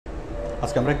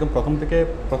আজকে আমরা একদম প্রথম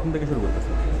থেকে শুরু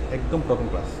করতেছি, একদম প্রথম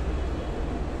ক্লাস।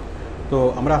 তো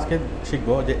আমরা আজকে শিখব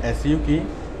যে এসইও কি,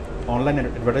 অনলাইন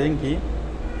অ্যাডভার্টাইজিং কি,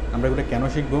 আমরা এগুলো কেন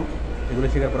শিখবো, এগুলো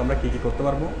শেখার পর আমরা কী কী করতে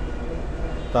পারবো,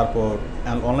 তারপর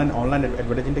অনলাইন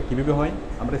অ্যাডভার্টাইজিংটা কীভাবে হয়,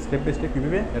 আমরা স্টেপ বাই স্টেপ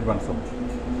কীভাবে অ্যাডভান্স হব।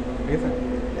 ঠিক আছে,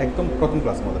 একদম প্রথম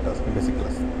ক্লাস আমাদেরটা আজকে, বেসিক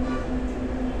ক্লাস।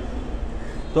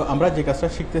 তো আমরা যে কাজটা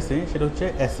শিখতেছি সেটা হচ্ছে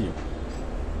এসইও।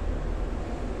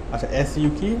 আচ্ছা,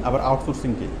 এসইও কি, আবার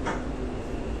আউটসোর্সিং কি,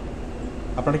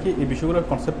 আপনারা কি এই বিষয়গুলোর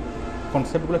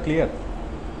কনসেপ্টগুলো clear?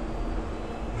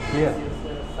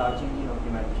 Search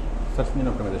engine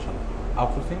optimisation.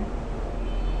 Outsourcing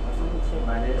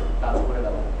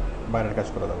বাইরের কাজ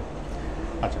করে দেবো।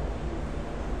 আচ্ছা,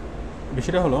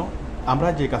 বিষয়টা হলো আমরা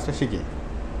যে কাজটা শিখি,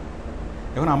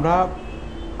 এখন আমরা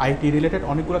আইটি রিলেটেড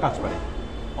অনেকগুলো কাজ পারি,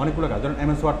 অনেকগুলো কাজ। ধরুন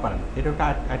এমএস ওয়ার্ড পারেন, এটা একটা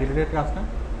আইটি রিলেটেড কাজ না?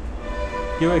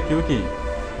 কেউ কি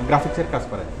গ্রাফিক্সের কাজ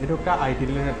পারে, এটা একটা আইটি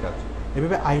রিলেটেড কাজ।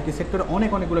 এভাবে আইটি সেক্টরে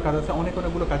অনেকগুলো কাজ আছে,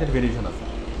 অনেকগুলো কাজের ভেরিয়েশন আছে।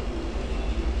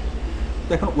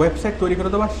 তো এখন ওয়েবসাইট তৈরি করে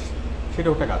দেওয়া,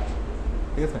 সেটাও একটা কাজ।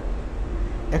 ঠিক আছে,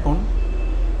 এখন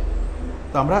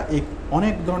তো আমরা এই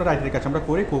অনেক ধরনের আইটির কাজ আমরা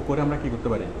করে আমরা কী করতে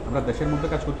পারি, আমরা দেশের মধ্যে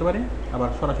কাজ করতে পারি, আবার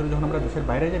সরাসরি যখন আমরা দেশের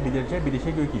বাইরে যাই, বিদেশে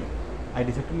গিয়ে কি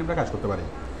আইটি সেক্টর নিয়ে আমরা কাজ করতে পারি।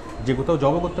 যে কোথাও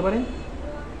জবও করতে পারি,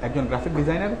 একজন গ্রাফিক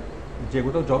ডিজাইনার যে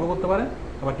কোথাও জবও করতে পারে,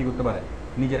 আবার কী করতে পারে,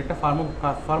 নিজের একটা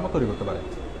ফার্মও তৈরি করতে পারে,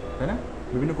 তাই না?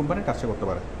 বিভিন্ন কোম্পানির কাজটা করতে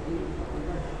পারে।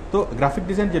 তো গ্রাফিক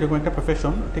ডিজাইন যেরকম একটা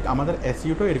প্রফেশন, ঠিক আমাদের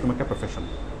এসইওটাও এরকম একটা প্রফেশন।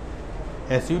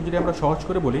 এসইও যদি আমরা সহজ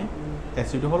করে বলি,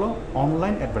 এসইওটা হলো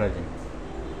অনলাইন অ্যাডভার্টাইজিং।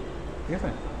 ঠিক আছে,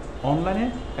 অনলাইনে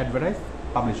অ্যাডভার্টাইজ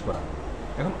পাবলিশ করা।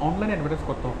 এখন অনলাইন অ্যাডভার্টাইজ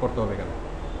করতে হবে কেন?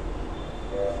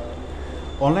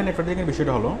 অনলাইন অ্যাডভার্টাইজিংয়ের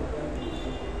বিষয়টা হলো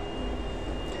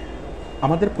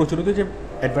আমাদের প্রচলিত যে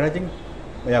অ্যাডভার্টাইজিং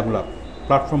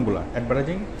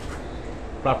অ্যাডভার্টাইজিং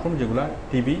প্ল্যাটফর্ম যেগুলো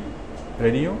টিভি,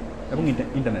 রেডিও এবং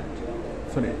ইন্টারনেট,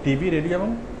 টিভি, রেডিও এবং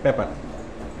পেপার।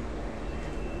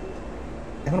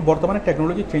 এখন বর্তমানে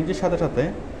টেকনোলজি চেঞ্জের সাথে সাথে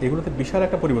এগুলোতে বিশাল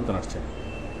একটা পরিবর্তন আসছে।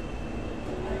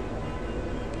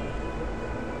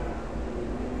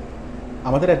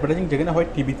 আমাদের অ্যাডভার্টাইজিং যেখানে হয়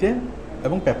টিভিতে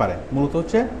এবং পেপারে, মূলত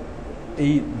হচ্ছে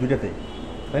এই দুইটাতেই,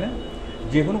 তাই না?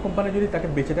 যে কোনো কোম্পানি যদি তাকে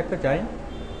বেঁচে থাকতে চায়,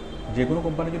 যে কোনো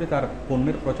কোম্পানি যদি তার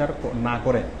পণ্যের প্রচার না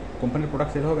করে, কোম্পানির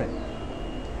প্রোডাক্ট সেল হবে?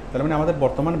 তার মানে আমাদের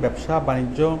বর্তমান ব্যবসা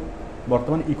বাণিজ্য,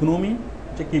 বর্তমান ইকোনমি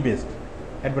হচ্ছে কি বেসড?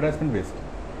 Advertisement based.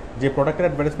 যে প্রোডাক্টের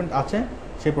অ্যাডভার্টাইজমেন্ট আছে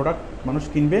সেই প্রোডাক্ট মানুষ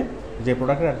কিনবে, যে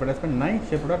প্রোডাক্টের অ্যাডভার্টাইজমেন্ট নাই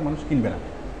সেই প্রোডাক্ট মানুষ কিনবে না।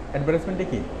 অ্যাডভার্টাইজমেন্টে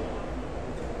কি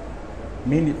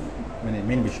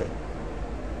মেইন বিষয়।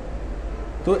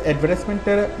 তো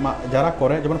অ্যাডভার্টাইজমেন্টের যারা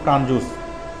করে, যেমন প্রাণ জুস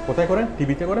কোথায় করে?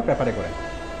 টিভিতে করে, পেপারে করে।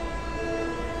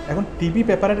 এখন টিভি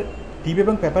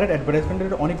এবং পেপারের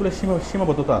অ্যাডভার্টাইজমেন্টের অনেকগুলো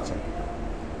সীমাবদ্ধতা আছে।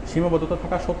 সীমাবদ্ধতা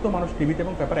থাকা সত্ত্বেও মানুষ টিভিতে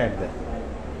এবং পেপারে অ্যাড দেয়।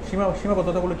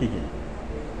 সীমাবদ্ধতাগুলো কী কী?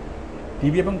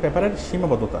 টিভি এবং পেপারের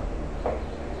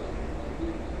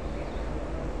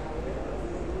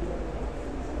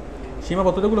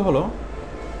সীমাবদ্ধতাগুলো হলো,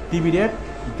 টিভির অ্যাড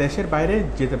দেশের বাইরে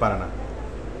যেতে পারে না,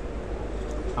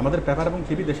 আমাদের পেপার এবং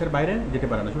টিভি দেশের বাইরে যেতে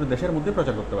পারে না, শুধু দেশের মধ্যে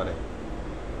প্রচার করতে পারে।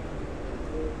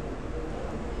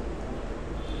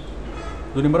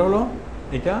 2 নম্বর হলো,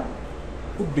 এটা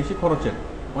খুব বেশি খরচের,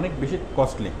 অনেক বেশি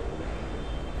কস্টলি।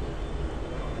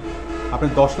 আপনি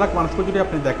 10 লাখ মানুষকে যদি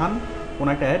আপনি দেখান কোনো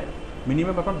একটা অ্যাড,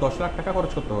 মিনিমাম আপনার 10 লাখ টাকা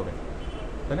খরচ করতে হবে,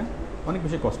 তাই না? অনেক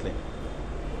বেশি কস্টলি।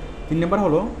 3 নম্বর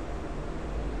হলো,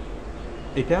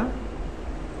 এটা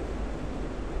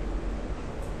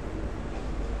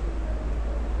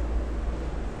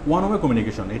ওয়ান ওয়ে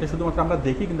কমিউনিকেশন। এটা শুধুমাত্র আমরা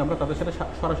দেখি, কিন্তু আমরা তাদের সাথে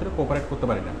সরাসরি কোঅপারেট করতে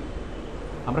পারি না।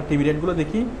 আমরা টিভির অ্যাডগুলো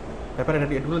দেখি, পেপারের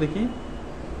অ্যাডগুলো দেখি,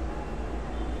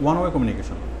 ওয়ান ওয়ে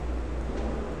কমিউনিকেশন।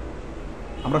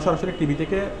 আমরা সরাসরি টিভি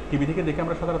থেকে দেখে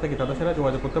আমরা সাধারণত তাদের সাথে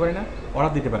যোগাযোগ করতে পারি না,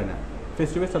 অর্ডার দিতে পারি না, ফেস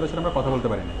টু ফেস তাদের সাথে আমরা কথা বলতে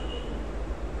পারি না।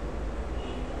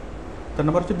 4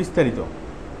 নম্বর হচ্ছে বিস্তারিত।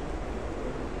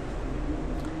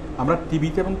 আমরা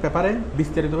টিভিতে এবং পেপারে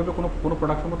বিস্তারিতভাবে কোনো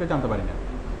প্রোডাক্ট সম্পর্কে জানতে পারি না।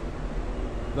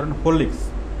 ধরেন হরলিক্স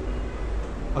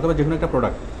অথবা যে কোনো একটা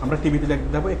প্রোডাক্ট আমরা টিভিতে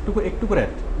দেখবো, একটু করে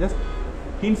অ্যাড, জাস্ট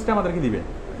হিন্টসটা আমাদেরকে দিবে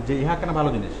যে ইহা কেন ভালো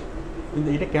জিনিস, কিন্তু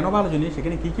এটা কেন ভালো জিনিস,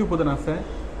 এখানে কী কী উপাদান আছে,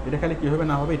 এটা খালি কী হবে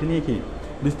না হবে, এটা নিয়ে কি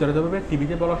বিস্তারিতভাবে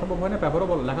টিভিতে বলা সম্ভব হয় না, পেপারও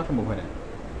লেখা সম্ভব হয় না,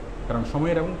 কারণ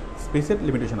সময়ের এবং স্পেসের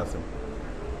লিমিটেশন আছে,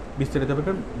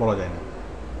 বিস্তারিতভাবে বলা যায় না।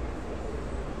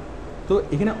 তো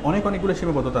এখানে অনেকগুলো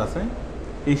সীমাবদ্ধতা আছে।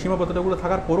 এই সীমাবদ্ধতাগুলো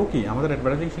থাকার পরও কি আমাদের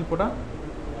অ্যাডভার্টাইজিং শিল্পটা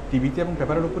টিভিতে এবং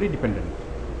পেপারের উপরই ডিপেন্ডেন্ট।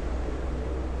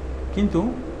 কিন্তু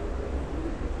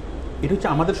এটা হচ্ছে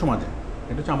আমাদের সমাজে,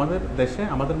 এটা হচ্ছে আমাদের দেশে,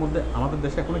 আমাদের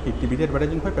দেশে এখনো কি টিভিতে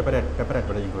অ্যাডভার্টাইজিং হয়, পেপারে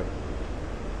অ্যাডভার্টাইজিং হয়।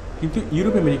 কিন্তু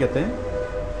ইউরোপ আমেরিকাতে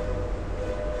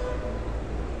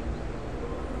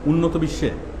উন্নত বিশ্বে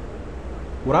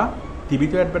ওরা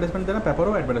টিভিতেও অ্যাডভার্টাইজমেন্ট দেয় না,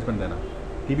 পেপারও অ্যাডভার্টাইজমেন্ট দেয় না,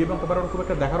 টিভি এবং পেপারের খুব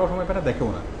একটা দেখারও সময় পায় না, দেখেও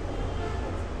না।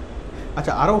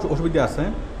 আচ্ছা, আরও অসুবিধা আছে,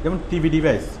 যেমন টিভি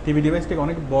ডিভাইস থেকে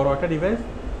অনেক বড় একটা ডিভাইস,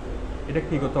 এটা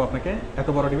কী করতে হবে আপনাকে, এত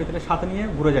বড় ডিভাইস এটা সাথে নিয়ে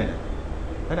ঘুরে যায় না,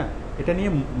 তাই না, এটা নিয়ে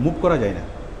মুভ করা যায় না।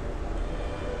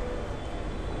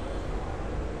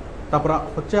 তারপর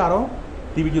হচ্ছে আরও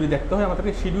টিভি যদি দেখতে হয়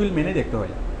আমাদেরকে শিডিউল মেনে দেখতে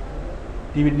হয়,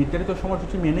 টিভির নির্ধারিত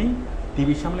সময়সূচি মেনেই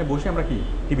টিভির সামনে বসে আমরা কি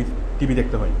টিভি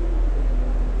দেখতে হয়,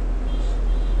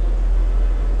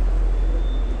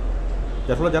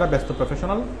 যার ফলে যারা ব্যস্ত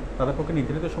প্রফেশনাল তাদের পক্ষে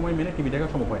নির্ধারিত সময় মেনে টিভি দেখা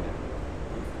সম্ভব হয় না।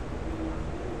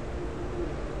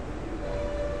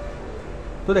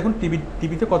 তো দেখুন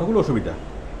টিভিতে কতগুলো অসুবিধা,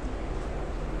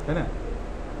 তাই না,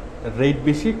 রেট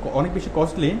বেশি, অনেক বেশি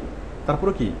কস্টলি,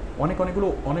 তারপরে কি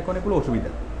অনেকগুলো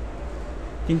অসুবিধা।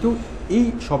 কিন্তু এই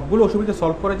সবগুলো অসুবিধা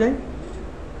সলভ করা যায়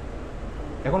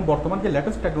এখন বর্তমান যে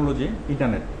লেটেস্ট টেকনোলজি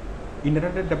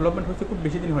ইন্টারনেটের ডেভেলপমেন্ট হচ্ছে খুব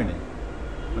বেশি দিন হয়নি,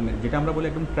 মানে যেটা আমরা বলি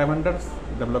একদম ট্রেমেন্ডাস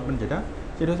ডেভেলপমেন্ট,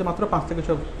 সেটা হচ্ছে মাত্র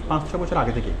 5-6 বছর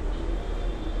আগে থেকে,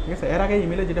 ঠিক আছে। এর আগে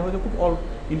ইমেলে যেটা হয়তো খুব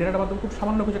ইন্টারনেটের মাধ্যমে খুব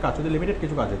সামান্য কিছু কাজ হতো, লিমিটেড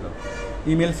কিছু কাজ হতো,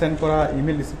 ইমেল সেন্ড করা,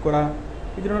 ইমেল রিসিভ করা,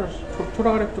 এই জন্য ছোটো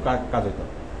করে একটু কাজ হতো।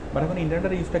 বাট এখন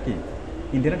ইন্টারনেটের ইউজটা কি,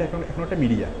 ইন্টারনেট এখন একটা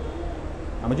মিডিয়া,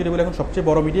 আমি যদি বলি এখন সবচেয়ে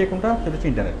বড় মিডিয়া কোনটা, সেটা হচ্ছে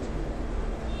ইন্টারনেট।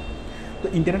 তো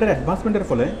ইন্টারনেটের অ্যাডভান্সমেন্টের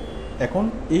ফলে এখন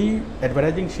এই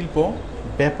অ্যাডভার্টাইজিং শিল্প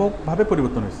ব্যাপকভাবে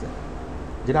পরিবর্তন হয়েছে,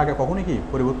 যেটা আগে কখনোই কি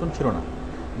পরিবর্তন ছিল না।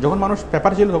 যখন মানুষ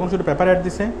পেপার ছিল তখন শুধু পেপার অ্যাড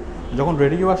দিছে, যখন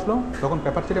রেডিও আসলো তখন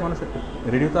পেপার ছেড়ে মানুষ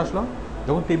রেডিওতে আসলো,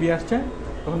 যখন টিভি আসছে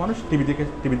তখন মানুষ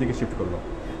টিভির দিকে শিফট করলো।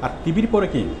 আর টিভির পরে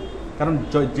কি, কারণ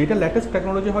যেটা লেটেস্ট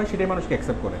টেকনোলজি হয় সেটাই মানুষকে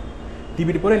অ্যাকসেপ্ট করে,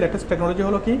 টিভির পরে লেটেস্ট টেকনোলজি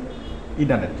হলো কি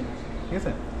ইন্টারনেট, ঠিক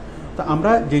আছে। তো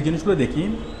আমরা যে জিনিসগুলো দেখি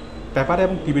পেপার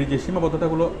এবং টিভির যে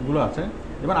সীমাবদ্ধতাগুলো আছে,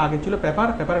 যেমন আগে ছিল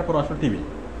পেপারের পর আসলো টিভি।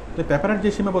 তো পেপারের যে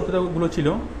সীমাবদ্ধতাগুলো ছিল,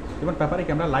 যেমন পেপারে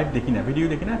কি আমরা লাইভ দেখি না, ভিডিও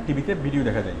দেখি না, টিভিতে ভিডিও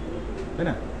দেখা যায়, তাই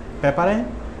না। পেপারে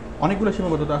অনেকগুলো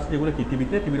সীমাবদ্ধতা আছে যেগুলো কি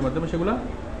টিভির মাধ্যমে সেগুলো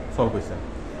সলভ হয়েছে।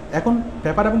 এখন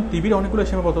পেপার এবং টিভির অনেকগুলো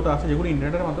সীমাবদ্ধতা আছে যেগুলো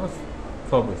ইন্টারনেটের মাধ্যমে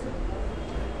সলভ হয়েছে।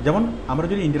 যেমন আমরা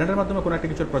যদি ইন্টারনেটের মাধ্যমে কোনো একটা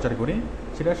কিছুর প্রচার করি,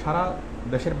 সেটা সারা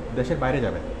দেশের বাইরে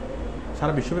যাবে,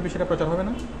 সারা বিশ্বব্যাপী সেটা প্রচার হবে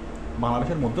না,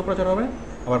 বাংলাদেশের মধ্যে প্রচার হবে,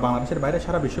 আবার বাংলাদেশের বাইরে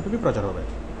সারা বিশ্বব্যাপী প্রচার হবে।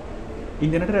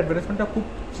 ইন্টারনেটের অ্যাডভার্টাইজমেন্টটা খুব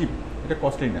চিপ, এটা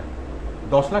কস্টলি না।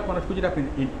 10 লাখ মানুষকে যদি আপনি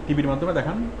টিভির মাধ্যমে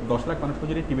দেখান, 10 লাখ মানুষকে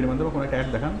যদি টিভির মাধ্যমে কোনো একটা অ্যাড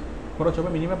দেখান, খরচ হবে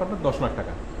মিনিমাম আপনার 10 লাখ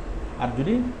টাকা। আর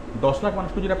যদি 10 লাখ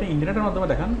মানুষকে যদি আপনি ইন্টারনেটের মাধ্যমে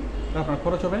দেখান, তাহলে আপনার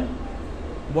খরচ হবে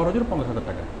বড় জোর 50,000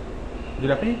 টাকা,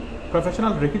 যদি আপনি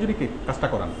প্রফেশনাল রেখে যদি কাজটা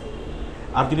করান।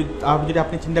 আর যদি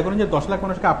আপনি চিন্তা করেন যে 10 লাখ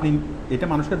মানুষকে আপনি এটা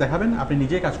মানুষকে দেখাবেন, আপনি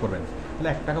নিজেই কাজ করবেন, তাহলে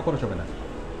 1 টাকা খরচ হবে না।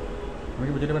 আমি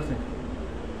কি বুঝতে পারছি?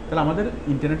 তাহলে আমাদের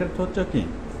ইন্টারনেটের তো হচ্ছে কি,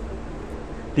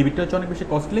 টিভিটা হচ্ছে অনেক বেশি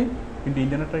কস্টলি, কিন্তু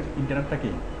ইন্টারনেটটা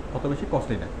কি অত বেশি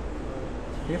কস্টলি না,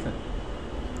 ঠিক আছে।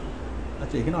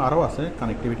 আচ্ছা, এখানেও আরও আছে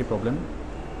কানেক্টিভিটি প্রবলেম।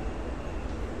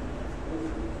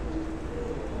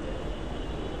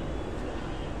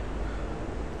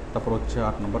 তারপর হচ্ছে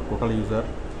 8 নম্বর টোটাল ইউজার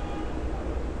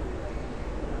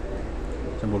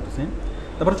বলতেছি।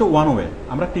 তারপর হচ্ছে ওয়ান ওয়ে,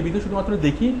 আমরা টিভিতে শুধুমাত্র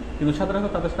দেখি, কিন্তু সাধারণত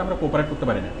তাদের সাথে আমরা কোঅপারেট করতে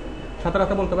পারি না।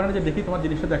 সাধারণত বলতে পারি না যে দেখি তোমার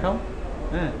জিনিসটা দেখাও,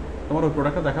 হ্যাঁ তোমার ওই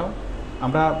প্রোডাক্টটা দেখাও।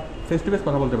 আমরা ফেস টু ফেস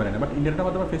কথা বলতে পারি না, বাট ইন্টারনেটের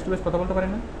মাধ্যমে ফেস টু ফেস কথা বলতে পারি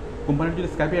না। কোম্পানির যদি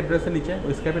স্কাইপি অ্যাড্রেসের নিচে,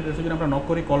 ওই স্কাইপি অ্যাড্রেসে যদি আমরা নক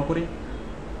করি, কল করি,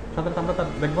 সাধারণত আমরা তার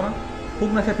দেখবো না, খুব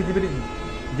না সে পৃথিবীর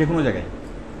যে কোনো জায়গায়।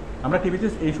 আমরা টিভিতে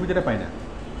এই সুবিধাটা পাই না।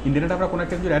 ইন্টারনেটে আমরা কোনো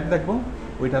একটা কিছু অ্যাড দেখবো,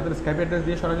 ওই তাদের স্কাইপি অ্যাড্রেস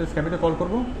দিয়ে সরাসরি স্কাইপিতে কল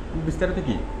করবো, বিস্তারিত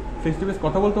কি ফেস টু ফেস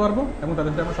কথা বলতে পারবো, এবং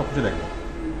তাদের সাথে আমরা সব কিছু দেখবো।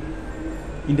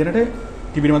 ইন্টারনেটে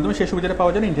টিভির মাধ্যমে সেই সুবিধাটা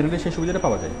পাওয়া যায় না, ইন্টারনেটে সেই সুবিধাটা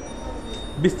পাওয়া যায়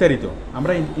বিস্তারিত।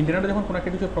 আমরা ইন্টারনেটে যখন কোনো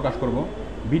একটা কিছু প্রকাশ করব,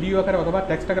 ভিডিও আকারে অথবা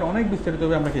টেক্সট আকারে অনেক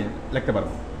বিস্তারিতভাবে আমরা কি লিখতে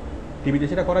পারবো। টিভিতে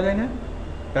সেটা করা যায় না,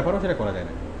 পেপারও সেটা করা যায়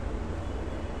না।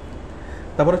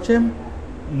 তারপর হচ্ছে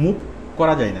মুভ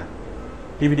করা যায় না,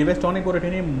 টিভি ডিভাইসটা অনেক বড়, এটা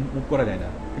নিয়ে মুভ করা যায় না।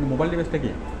 কিন্তু মোবাইল ডিভাইসটা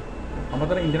কি,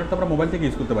 আমাদের ইন্টারনেট তো আমরা মোবাইল থেকে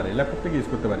ইউজ করতে পারি, ল্যাপটপ থেকে ইউজ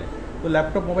করতে পারি। তো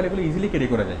ল্যাপটপ মোবাইল এগুলো ইজিলি ক্যারি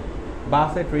করা যায়,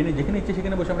 বাসে ট্রেনে যেখানে ইচ্ছে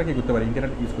সেখানে বসে আমরা কী করতে পারি,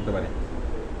 ইন্টারনেট ইউজ করতে পারি।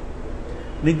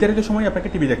 নির্ধারিত সময় আপনাকে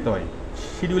টিভি দেখতে হয়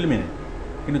শিডিউল মেনে,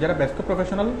 কিন্তু যারা ব্যস্ত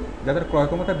প্রফেশনাল, যাদের ক্রয়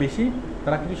ক্ষমতা বেশি,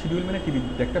 তারা কিন্তু শিডিউল মেনে টিভি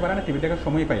দেখতে পারে না, টিভি দেখার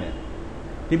সময় পায় না।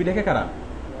 টিভি দেখে কারা,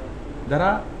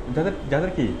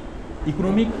 যাদের কি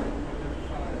ইকোনমিক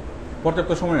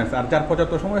পর্যাপ্ত সময় আছে, আর যার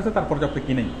পর্যাপ্ত সময় আছে তার পর্যাপ্ত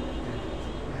কি নেই।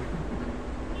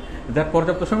 যার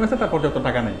পর্যাপ্ত সময় আছে তার পর্যাপ্ত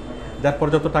টাকা নেই, যার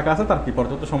পর্যাপ্ত টাকা আছে তার কি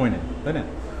পর্যাপ্ত সময় নেই, তাই না।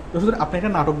 তো শুধু আপনি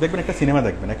একটা নাটক দেখবেন, একটা সিনেমা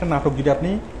দেখবেন, একটা নাটক যদি আপনি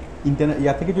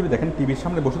ইন্টারনেট থেকে যদি দেখেন, টিভির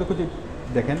সামনে বসে যদি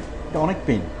দেখেন, এটা অনেক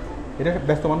পেইন। এটা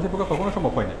ব্যস্ত মানুষের পক্ষে কখনো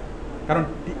সম্ভব হয় না। কারণ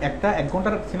 1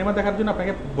 ঘন্টার সিনেমা দেখার জন্য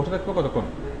আপনাকে বসে থাকতে হবে কতক্ষণ,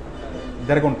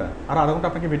 1.5 ঘন্টা, আর আধা ঘন্টা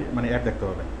আপনাকে অ্যাড দেখতে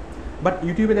হবে। বাট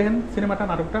ইউটিউবে দেখেন সিনেমাটা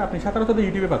নাটকটা আপনি সাধারণত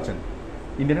ইউটিউবে পাচ্ছেন,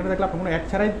 ইন্টারনেটে দেখলে আপনি কোনো অ্যাড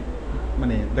ছাড়াই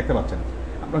মানে দেখতে পাচ্ছেন,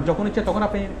 আপনার যখন ইচ্ছা তখন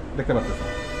আপনি দেখতে পাচ্ছেন।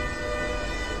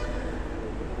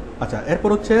 আচ্ছা, এরপর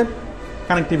হচ্ছে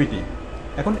কানেক্টিভিটি।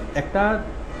 এখন একটা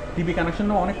টিভি কানেকশন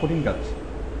নেওয়া অনেক কঠিন কাজ,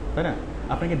 তাই না?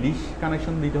 আপনাকে ডিশ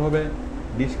কানেকশন দিতে হবে,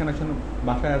 ডিশ কানেকশন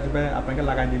বাসায় আসবে, আপনাকে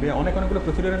লাগাই দিবে, অনেকগুলো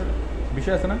প্রসিডিউরের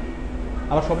বিষয় আছে না?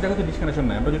 আবার সব জায়গাতে ডিশ কানেকশন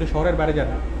নেই, আমরা যদি শহরের বাইরে যাই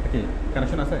কি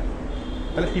কানেকশন আছে?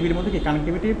 তাহলে টিভির মধ্যে কি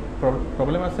কানেক্টিভিটি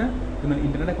প্রবলেম আছে, কিন্তু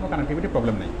ইন্টারনেটে কোনো কানেক্টিভিটি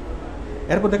প্রবলেম নেই।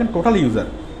 এরপর দেখেন টোটাল ইউজার,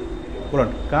 বলুন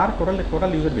কার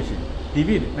টোটাল ইউজার বেশি,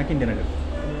 টিভির নাকি ইন্টারনেটের?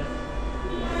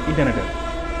 ইন্টারনেটের।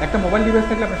 একটা মোবাইল ডিভাইস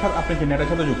থাকলে আপনি কি নেটের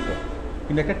সাথে যুক্ত,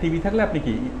 কিন্তু একটা টিভি থাকলে আপনি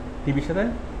কি টিভির সাথে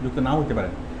যুক্ত নাও হতে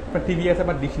পারেন। আপনার টিভি আছে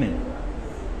বা ডিশ নেই,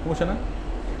 বুঝছে না?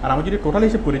 আর আমি যদি টোটাল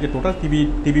হিসেব করি যে টোটাল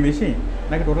টিভি বেশি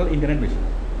নাকি টোটাল ইন্টারনেট বেশি,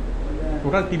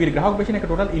 টোটাল টিভির গ্রাহক বেশি নাকি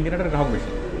টোটাল ইন্টারনেটের গ্রাহক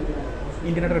বেশি?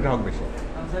 ইন্টারনেটের গ্রাহক বেশি।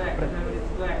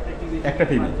 একটা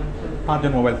টিভি 5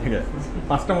 জন মোবাইল থেকে,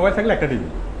 5টা মোবাইল থাকলে একটা টিভি।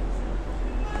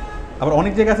 আবার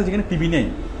অনেক জায়গা আছে যেখানে টিভি নেই,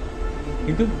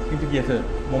 কিন্তু কিন্তু কি আছে,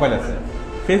 মোবাইল আছে,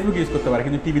 ফেসবুক ইউজ করতে পারে,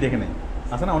 কিন্তু টিভি দেখে নেই,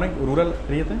 আছে না অনেক রুরাল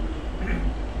এরিয়াতে?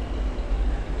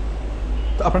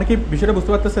 তো আপনারা কি বিষয়টা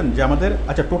বুঝতে পারতেছেন যে আমাদের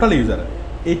আচ্ছা টোটাল ইউজার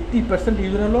 80%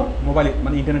 ইউজার হলো মোবাইল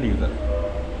মানে ইন্টারনেট ইউজার,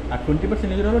 আর 20%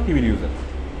 ইউজার হলো টিভির ইউজার,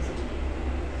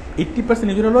 80%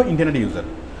 ইউজার হলো ইন্টারনেট ইউজার।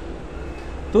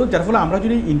 তো যার ফলে আমরা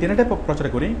যদি ইন্টারনেটে প্রচার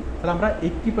করি তাহলে আমরা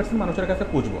 80% মানুষের কাছে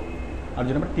পৌঁছবো, আর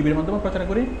যদি আমরা টিভির মাধ্যমে প্রচার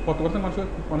করি কত পার্সেন্ট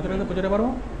মানুষের কাছে পৌঁছাতে পারবো?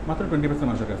 মাত্র 20%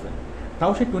 মানুষের কাছে।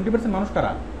 তাও সেই 20% মানুষ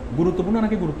কারা? গুরুত্বপূর্ণ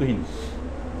নাকি গুরুত্বহীন?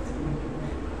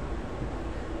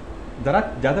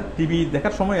 যাদের টিভি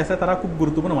দেখার সময় আছে তারা খুব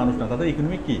গুরুত্বপূর্ণ মানুষ না, তাদের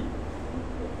ইকোনমিক কি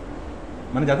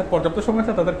মানে যাদের পর্যাপ্ত সময়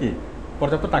আছে তাদের কি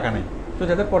পর্যাপ্ত টাকা নেই। তো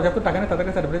যাদের পর্যাপ্ত টাকা নেই তাদের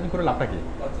কাছে অ্যাডভার্টাইজিং করে লাভটা কি?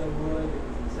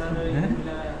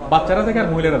 বাচ্চারা দেখে আর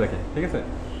মহিলারা দেখে, ঠিক আছে?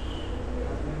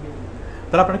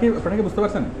 তাহলে আপনারা কি বুঝতে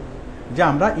পারছেন যে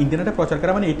আমরা ইন্টারনেটে প্রচার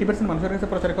করা মানে 80% মানুষের কাছে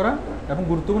প্রচার করা এবং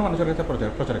গুরুত্বপূর্ণ মানুষের কাছে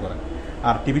প্রচার করা,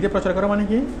 আর টিভিতে প্রচার করা মানে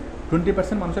কি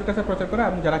 20% মানুষের কাছে প্রচার করা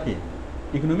এবং যারা কি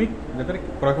ইকোনমিক, যাদের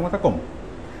ক্রয় ক্ষমতা কম।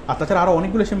 আর তাছাড়া আরও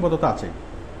অনেকগুলো সীমাবদ্ধতা আছে।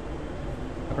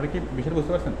 আপনারা কি বিষয়টা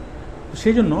বুঝতে পারছেন? তো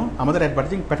সেই জন্য আমাদের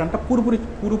অ্যাডভার্টাইজিং প্যাটার্নটা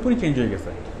পুরোপুরি চেঞ্জ হয়ে গেছে।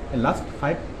 লাস্ট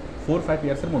 4-5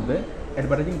 ইয়ার্সের মধ্যে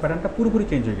অ্যাডভার্টাইজিং প্যাটার্নটা পুরোপুরি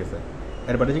চেঞ্জ হয়ে গেছে।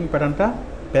 অ্যাডভার্টাইজিং প্যাটার্নটা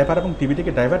পেপার এবং টিভি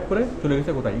থেকে ডাইভার্ট করে চলে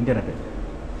গেছে কোথায়? ইন্টারনেটে।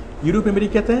 ইউরোপ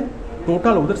আমেরিকাতে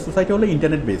টোটাল ওদের সোসাইটি হলো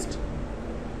ইন্টারনেট বেসড।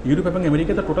 ইউরোপ এবং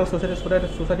আমেরিকাতে টোটাল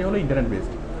সোসাইটি হলো ইন্টারনেট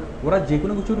বেসড। ওরা যে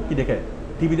কোনো কিছু কি দেখে,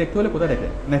 টিভি দেখতে হলে কোথায় দেখে?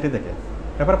 নেটে দেখে।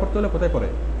 পেপার পড়তে হলে কোথায় পড়ে?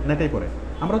 নেটেই পড়ে।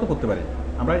 আমরাও তো পড়তে পারি,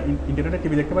 আমরা ইন্টারনেটে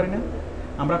টিভি দেখতে পারি না?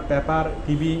 আমরা পেপার,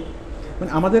 টিভি,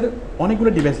 মানে আমাদের অনেকগুলো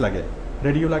ডিভাইস লাগে,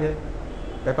 রেডিও লাগে,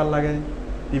 পেপার লাগে,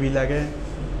 টিভি লাগে,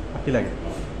 আর কি লাগে?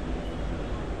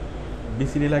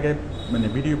 বিসিডি লাগে, মানে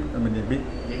ভিডিও মানে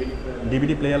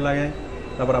ডিভিডি প্লেয়ার লাগে,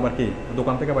 তারপর আবার কি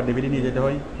দোকান থেকে আবার ডিভিডি নিয়ে যেতে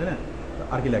হয়, তাই না?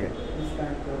 আর কি লাগে?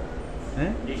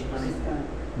 হ্যাঁ,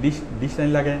 ডিশ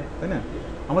লাইন লাগে, তাই না?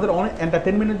 আমাদের অনেক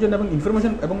এন্টারটেনমেন্টের জন্য এবং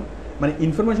ইনফরমেশন এবং মানে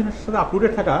ইনফরমেশনের সাথে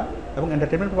আপটুডেট থাকা এবং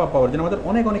এন্টারটেনমেন্ট পাওয়ার জন্য আমাদের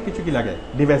অনেক কিছু কি লাগে,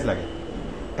 ডিভাইস লাগে।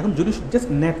 এখন যদি জাস্ট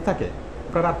নেট থাকে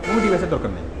আপনার আর কোনো ডিভাইসের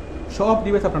দরকার নেই, সব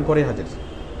ডিভাইস আপনার করে হাজির।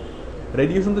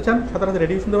 রেডিও শুনতে চান, সাধারণত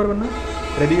রেডিও শুনতে পারবেন না,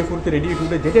 রেডিও ফুলতে রেডিও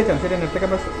টুলতে যেটাই চান সেটা নেট থেকে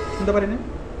আমরা শুনতে পারি না।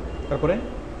 তারপরে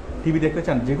টিভি দেখতে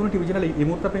চান, যে কোনো টিভি চ্যানেল এই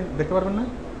মুহূর্তে আপনি দেখতে পারবেন না,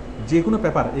 যে কোনো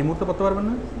পেপার এই মুহূর্তে পড়তে পারবেন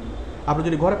না। আপনি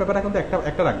যদি ঘরে পেপার এখন তো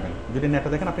একটা রাখবেন, যদি নেটে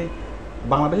দেখেন আপনি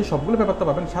বাংলাদেশের সবগুলো পেপার তো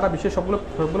পাবেন, সারা বিশ্বের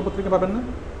সবগুলো পত্রিকা পাবেন না।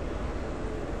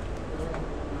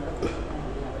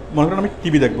 মনে করেন আমি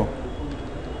টিভি দেখবো,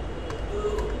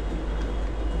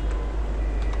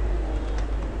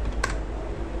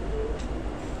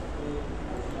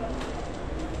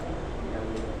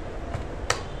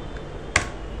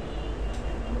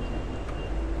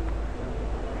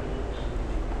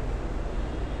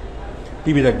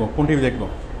 টিভি দেখবো, কোন টিভি দেখবো?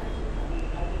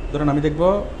 ধরুন আমি দেখবো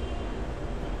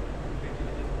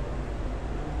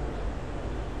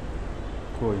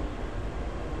কই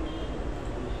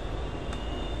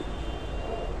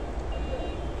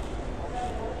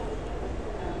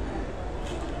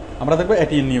আমরা দেখবো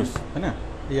এটিএন নিউজ, তাই না?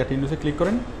 এই এটিএন নিউজে ক্লিক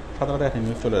করেন, সাধারণত এটিএন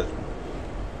নিউজ চলে আসবে।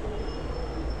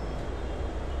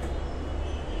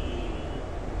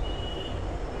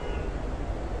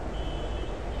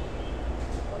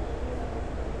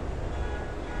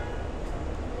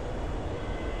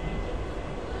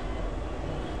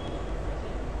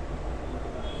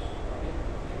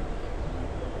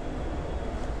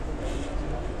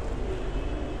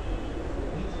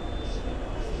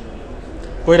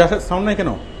 কই রাশেদ, সাউন্ড নাই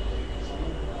কেন?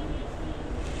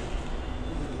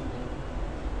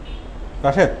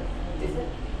 রাশেদ,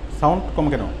 সাউন্ড কম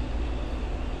কেন?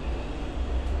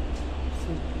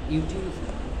 ইউটিউব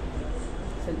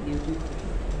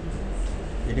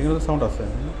এটা কিন্তু সাউন্ড আছে।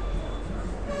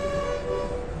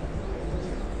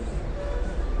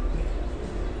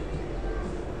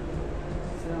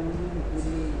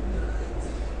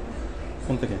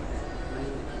 কোন থেকে?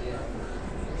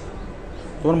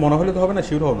 তোমার মনে হলে তো হবে না,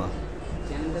 শিওর হও না।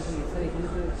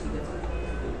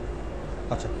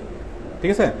 আচ্ছা ঠিক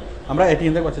আছে, আমরা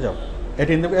এটিএন দেখবো। আচ্ছা যাও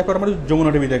এটিএন দেখবো, এরপর আমরা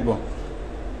যমুনা টিভি দেখবো।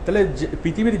 তাহলে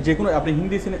পৃথিবীর যে কোনো আপনি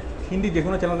হিন্দি যে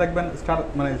কোনো চ্যানেল দেখবেন, স্টার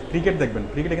মানে ক্রিকেট দেখবেন,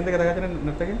 ক্রিকেট এখান থেকে দেখা যায়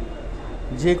নেট থেকে,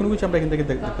 যে কোনো কিছু আমরা এখান থেকে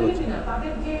দেখতে পাচ্ছি।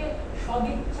 তাদের যে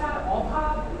সদিচ্ছার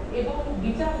অভাব এবং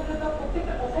বিচারহীনতা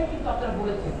প্রত্যেকটা কথাই কিন্তু আপনারা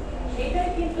বলেছেন, সেটাই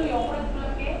কিন্তু এই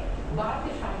অপরাধগুলোকে বাড়তে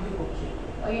সাহায্য করছে।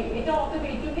 এটা অতএব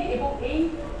এই জন্যে, এবং এই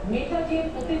মেয়েটা যে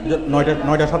প্রতিদিন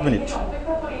 9টা 7 মিনিট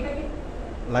অপেক্ষা করে, এটাকে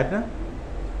লাইভ না।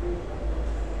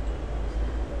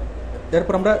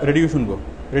 এরপর আমরা রেডিও শুনবো।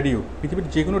 রেডিও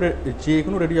পৃথিবীর যে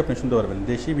কোনো রেডিও আপনি শুনতে পারবেন,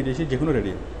 দেশি বিদেশি যে কোনো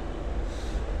রেডিও।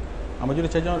 আমরা যদি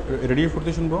চাই যে রেডিও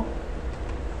ফুটতে শুনবো,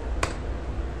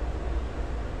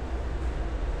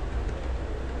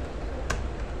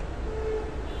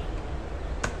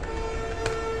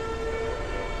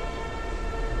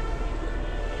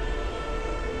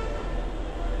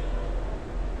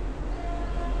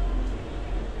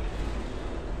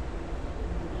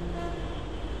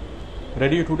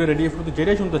 রেডিও টুডে, রেডিও ফুটতে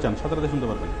যেটাই শুনতে চান সাথে সাথে শুনতে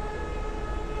পারবেন।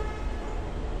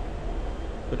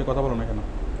 এটা কথা বলো না কেন?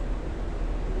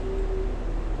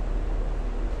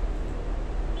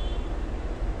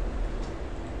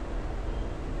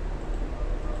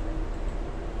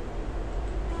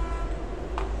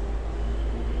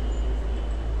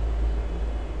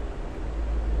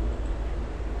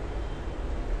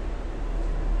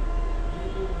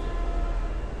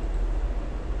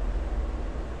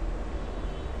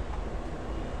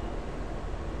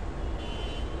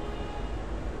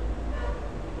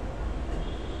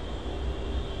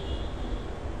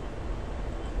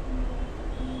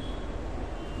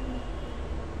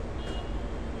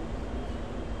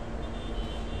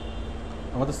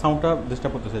 আমাদের সাউন্ডটা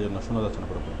ডিস্টার্ব করতেছে, এই জন্য শোনা যাচ্ছে না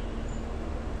পুরোপুরি।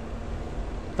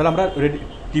 তাহলে আমরা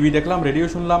টিভি দেখলাম, রেডিও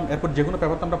শুনলাম, এরপর যে কোনো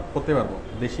পেপার তো আমরা পড়তে পারবো,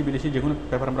 দেশি বিদেশি যে কোনো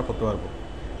পেপার আমরা পড়তে পারবো।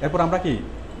 এরপর আমরা কি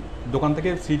দোকান থেকে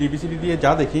সিডি বিসিডি দিয়ে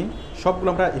যা দেখি সবগুলো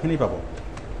আমরা এখানেই পাবো।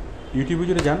 ইউটিউবে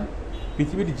যদি যান,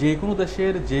 পৃথিবীর যে কোনো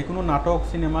দেশের যে কোনো নাটক,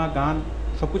 সিনেমা, গান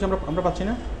সব কিছু আমরা পাচ্ছি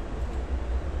না।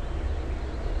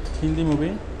 হিন্দি মুভি,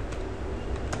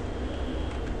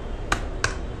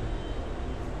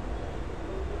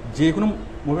 যে কোনো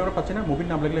মুভি আমরা পাচ্ছি না, মুভির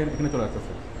নাম লাগলে এখানে চলে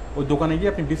আসতেছে। ওই দোকানে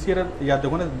গিয়ে আপনি ডিসিআর ইয়ার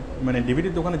দোকানে মানে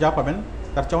ডিভিডির দোকানে যা পাবেন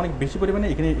তার চেয়ে অনেক বেশি পরিমাণে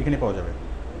এখানে পাওয়া যাবে।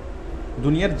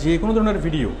 দুনিয়ার যে কোনো ধরনের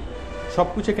ভিডিও সব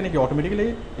কিছু এখানে গিয়ে অটোমেটিক্যালি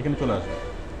এখানে চলে আসবে।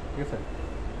 ঠিক আছে,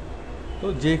 তো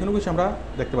যে কোনো কিছু আমরা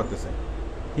দেখতে পাচ্তেছি,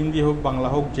 হিন্দি হোক বাংলা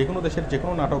হোক, যে কোনো দেশের যে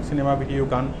কোনো নাটক, সিনেমা, ভিডিও,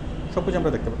 গান সব কিছু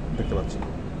আমরা দেখতে পাচ্ছি।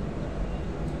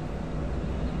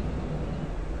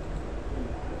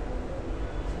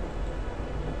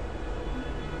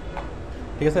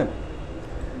 ঠিক আছে,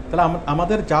 তাহলে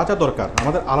আমাদের যা যা দরকার,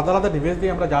 আমাদের আলাদা আলাদা ডিভাইস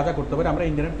দিয়ে আমরা যা যা করতে পারি, আমরা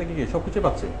ইন্টারনেট থেকে গিয়ে সব কিছু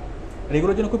পাচ্ছি। আর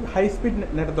এগুলোর জন্য খুব হাই স্পিড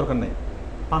নেটের দরকার নেই।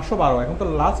 512 এখন তো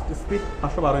লাস্ট স্পিড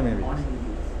 512 মেবি।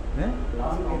 হ্যাঁ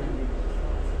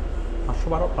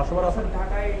 512 আছে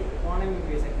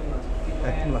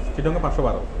একদম লাস্ট, চিটঙ্গে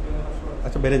 512।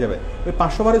 আচ্ছা বেড়ে যাবে, ওই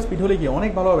 512 স্পিড হলে গিয়ে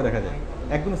অনেক ভালোভাবে দেখা যায়,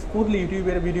 একদম স্মুথলি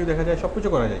ইউটিউবের ভিডিও দেখা যায়, সব কিছু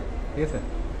করা যায়। ঠিক আছে,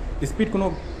 স্পিড কোনো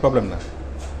প্রবলেম না।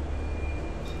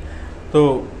 তো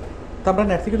আমরা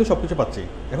নেট থেকে তো সব কিছু পাচ্ছি।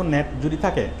 এখন নেট যদি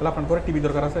থাকে তাহলে আপনার ঘরে টিভি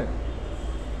দরকার আছে?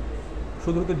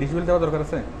 শুধু ডিসপ্লে দেওয়া দরকার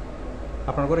আছে?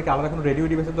 আপনার ঘরে কি আলাদা কোনো রেডিও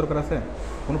ডিভাইসের দরকার আছে?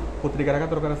 কোনো পত্রিকা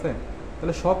রাখার দরকার আছে?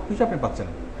 তাহলে সব কিছু আপনি পাচ্ছেন।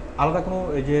 আলাদা কোনো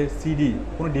এই যে সিডি,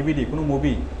 কোনো ডিভিডি, কোনো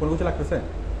মুভি, কোনো কিছু লাগতেছে?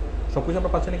 সব কিছু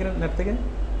আমরা পাচ্ছেন এখানে নেট থেকে।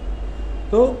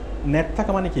 তো নেট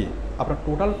থাকা মানে কি, আপনার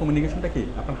টোটাল কমিউনিকেশনটা কি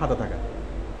আপনার হাতে থাকা।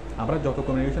 আমরা যত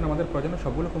কমিউনিকেশন আমাদের প্রয়োজন,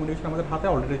 সবগুলো কমিউনিকেশন আমাদের হাতে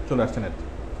অলরেডি চলে আসছে নেট।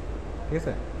 ঠিক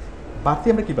আছে, বাড়তি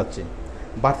আমরা কী পাচ্ছি?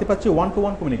 বাড়তি পাচ্ছি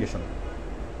 1-to-1 কমিউনিকেশন।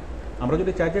 আমরা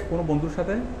যদি চাই যে কোনো বন্ধুর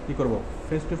সাথে কী করবো,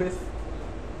 ফেস টু ফেস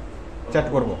চ্যাট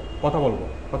করবো, কথা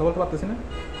বলতে পারতেছি না।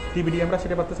 টিভি দিয়ে আমরা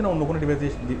সেটা পারতেছি না, অন্য কোনো ডিভাইস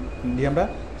দিয়ে আমরা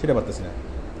সেটা পারতেছি না।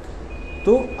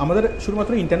 তো আমাদের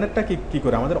শুধুমাত্র ইন্টারনেটটা কী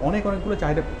করে আমাদের অনেকগুলো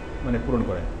চাহিদা মানে পূরণ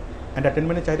করে।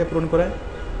 এন্টারটেনমেন্টের চাহিদা পূরণ করে,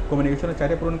 কমিউনিকেশনের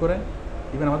চাহিদা পূরণ করে,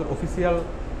 ইভেন আমাদের অফিসিয়াল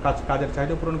কাজের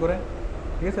চাহিদা পূরণ করে।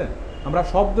 ঠিক আছে, আমরা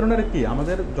সব ধরনের কি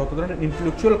আমাদের যত ধরনের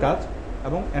ইন্টেলেকচুয়াল কাজ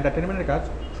এবং এন্টারটেনমেন্টের কাজ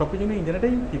সব কিছু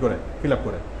ইন্টারনেটেই কী করে ফিল আপ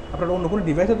করে। আপনার অন্য কোনো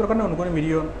ডিভাইসের দরকার নেই, অন্য কোনো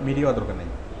মিডিয়া দরকার নেই।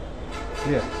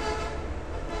 ক্লিয়ার?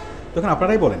 তখন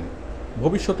আপনারাই বলেন,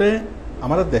 ভবিষ্যতে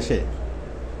আমাদের দেশে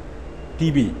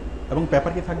টিভি এবং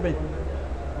পেপার কি থাকবে?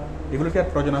 এগুলো কি আর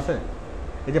প্রয়োজন আছে?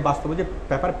 এই যে বাস্তবে যে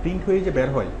পেপার প্রিন্ট হয়ে যে বের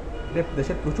হয়, এটা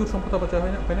দেশের প্রচুর সম্পদ অপচয়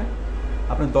হয় না?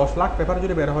 আপনি 10 লাখ পেপার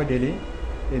যদি বের হয় ডেলি,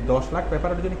 এই 10 লাখ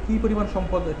পেপারের জন্য কী পরিমাণ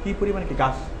সম্পদ, কী পরিমাণ কি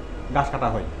গাছ কাটা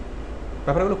হয়।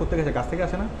 পেপারগুলো করতে গেছে গাছ থেকে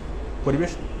আসে না,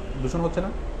 পরিবেশ দূষণ হচ্ছে না,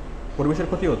 পরিবেশের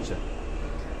ক্ষতি হচ্ছে।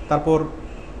 তারপর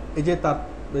এই যে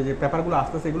পেপারগুলো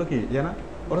আসতেছে এগুলো কি জানা,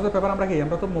 অথচ পেপার আমরা কি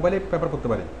আমরা তো মোবাইলে পেপার করতে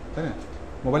পারি, তাই না?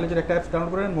 মোবাইলে যদি একটা অ্যাপস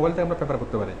ডাউনলোড করেন, মোবাইল থেকে আমরা পেপার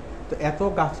করতে পারি। তো এত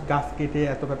গাছ কেটে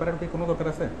এত পেপারের কি কোনো দরকার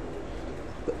আছে?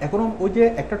 তো এখনও ওই যে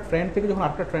একটা ট্রেন্ড থেকে যখন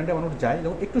আরেকটা ট্রেন্ডে মানুষ যায়,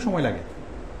 যখন একটু সময় লাগে,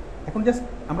 এখন জাস্ট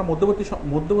আমরা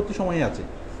মধ্যবর্তী সময়ে আছি,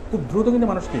 খুব দ্রুত কিন্তু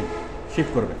মানুষকে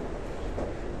শিফট করবে।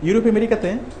 ইউরোপ আমেরিকাতে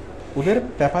ওদের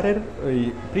পেপারের ওই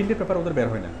প্রিন্টেড পেপার ওদের বের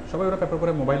হয় না, সবাই ওরা পেপার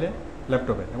করে মোবাইলে,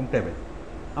 ল্যাপটপে এবং ট্যাবে।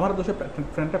 আমার দেশে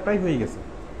ট্রেন্ডটা প্রায় হয়ে গেছে।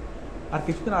 আর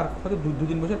কিছুদিন আর হয়তো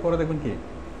 2-3 বছর পরে দেখবেন কি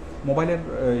মোবাইলের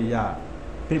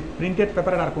প্রিন্টেড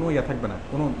পেপারের আর কোনো থাকবে না,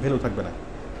 কোনো ভ্যালু থাকবে না।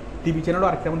 টিভি চ্যানেলও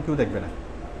আর তেমন কেউ দেখবে না,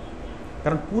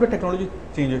 কারণ পুরো টেকনোলজি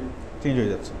চেঞ্জ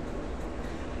হয়ে যাচ্ছে।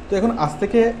 তো এখন আজ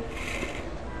থেকে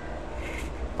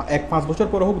 5 বছর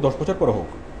পরে হোক, 10 বছর পরে হোক,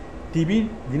 টিভি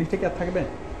জিনিসটা কি আর থাকবে?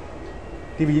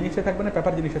 টিভি জিনিসটা থাকবে না,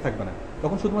 পেপার জিনিসটা থাকবে না।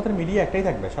 তখন শুধুমাত্র মিডিয়া একটাই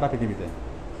থাকবে সারা পৃথিবীতে,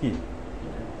 কি?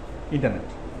 ইন্টারনেট।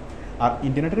 আর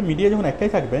ইন্টারনেটের মিডিয়া যখন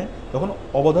একটাই থাকবে, তখন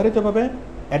অবধারিতভাবে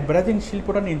অ্যাডভার্টাইজিং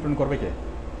শিল্পটা নিয়ন্ত্রণ করবে কে?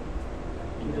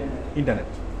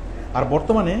 ইন্টারনেট। আর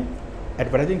বর্তমানে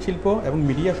অ্যাডভার্টাইজিং শিল্প এবং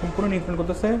মিডিয়া সম্পূর্ণ নিয়ন্ত্রণ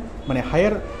করতেছে মানে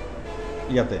হায়ার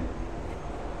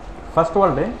ফার্স্ট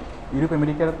ওয়ার্ল্ডে, ইউরোপ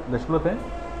আমেরিকার দেশগুলোতে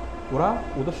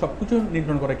ওদের সব কিছু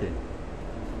নিয়ন্ত্রণ করে কে?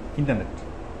 ইন্টারনেট।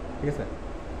 ঠিক আছে?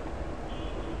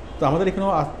 তো আমাদের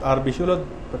এখানেও আর বেশি হলো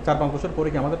 4-5 বছর পরে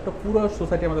কি আমাদের তো পুরো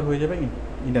সোসাইটি আমাদের হয়ে যাবে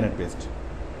ইন্টারনেট বেসড।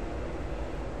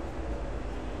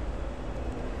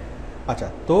 আচ্ছা,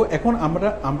 তো এখন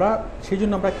আমরা সেই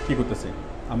জন্য আমরা কী করতেছি,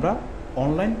 আমরা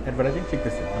অনলাইন অ্যাডভার্টাইজিং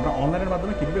শিখতেছি। আমরা অনলাইনের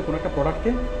মাধ্যমে কীভাবে কোনো একটা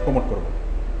প্রোডাক্টকে প্রমোট করব।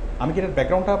 আমি কি এর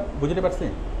ব্যাকগ্রাউন্ডটা বুঝতে পারছি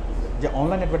যে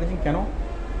অনলাইন অ্যাডভার্টাইজিং কেন?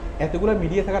 এতগুলো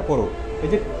মিডিয়া থাকার পরও এই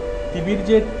যে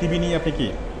টিভি নিয়ে আপনি কি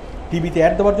টিভিতে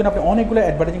অ্যাড দেওয়ার জন্য আপনি অনেকগুলো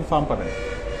অ্যাডভার্টাইজিং ফার্ম পাবেন।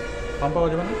 ফার্ম পাওয়া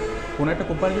যাবে না? কোনো একটা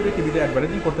কোম্পানি যদি টিভিতে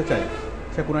অ্যাডভার্টাইজিং করতে চায়,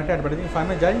 সে কোনো একটা অ্যাডভার্টাইজিং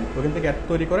ফার্মে যায়, ওখান থেকে অ্যাড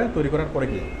তৈরি করার পরে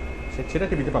গিয়ে সেটা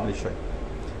টিভিতে পাবলিশ হয়।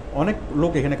 অনেক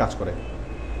লোক এখানে কাজ করে।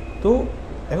 তো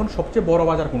এখন সবচেয়ে বড়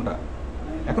বাজার কোনটা?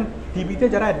 এখন টিভিতে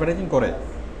যারা অ্যাডভার্টাইজিং করে,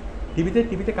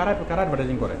 টিভিতে কারা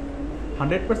অ্যাডভার্টাইজিং করে?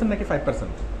 100% নাকি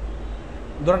 5%?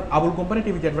 ধরেন আবুল কোম্পানি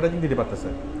টিভিতে অ্যাডভার্টাইজিং দিতে পারতেছে,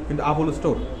 কিন্তু আবুল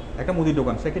স্টোর একটা মুদির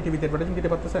দোকান, সে কি টিভিতে অ্যাডভার্টাইজিং দিতে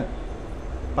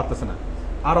পারতেছে না।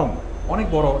 আরও অনেক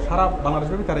বড় সারা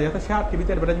বাংলাদেশব্যাপী তারা যাতে সে টিভিতে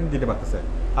অ্যাডভার্টাইজিং দিতে পারতেছে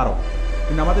আরও।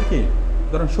 কিন্তু আমাদের কি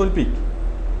ধরেন শৈল্পিক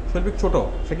ছোট,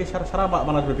 সে কি সারা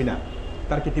বাংলাদেশব্যাপী না,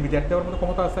 তার কি টিভিতে অ্যাড দেওয়ার মতো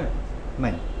ক্ষমতা আছে?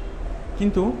 নাই।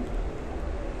 কিন্তু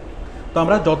তো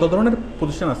আমরা যত ধরনের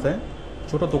প্রতিষ্ঠান আছে,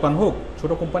 ছোট দোকান হোক,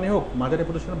 ছোট কোম্পানি হোক, মাঝারি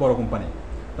প্রতিষ্ঠান, বড় কোম্পানি,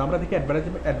 তো আমরা দেখি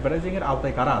অ্যাডভার্টাইজিংয়ের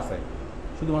আওতায় কারা আছে?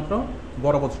 শুধুমাত্র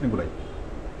বড় প্রতিষ্ঠানগুলোই।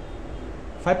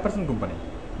 5% কোম্পানি,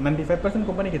 95%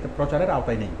 কোম্পানি কিন্তু প্রচারের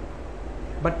আওতায় নেই।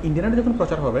 বাট ইন্টারনেটে যখন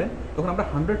প্রচার হবে, তখন আমরা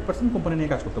 100% কোম্পানি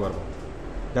নিয়ে কাজ করতে পারবো।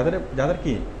 যাদের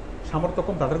কি সামর্থ্য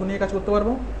কম তাদেরকে নিয়ে কাজ করতে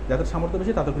পারবো, যাদের সামর্থ্য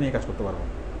বেশি তাদেরকে নিয়ে কাজ করতে পারবো।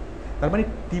 তার মানে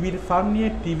টিভির ফার্ম নিয়ে,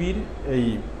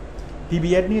 টিভি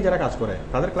অ্যাড নিয়ে যারা কাজ করে,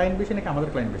 তাদের ক্লায়েন্ট বেশি নাকি আমাদের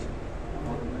ক্লায়েন্ট বেশি?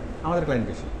 আমাদের ক্লায়েন্ট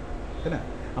বেশি, তাই না?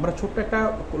 আমরা ছোট্ট একটা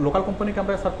লোকাল কোম্পানিকে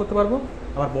আমরা সার্ভ করতে পারবো,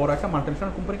 আবার বড় একটা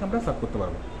মাল্টিন্যাশনাল কোম্পানিকে আমরা সার্ভ করতে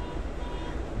পারবো।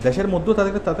 দেশের মধ্যেও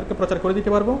তাদেরকে প্রচার করে দিতে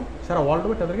পারবো, সারা ওয়ার্ল্ড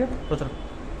ওভার তাদেরকে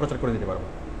প্রচার করে দিতে পারবো।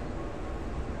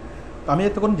 আমি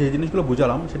তখন যে জিনিসগুলো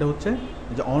বুঝালাম সেটা হচ্ছে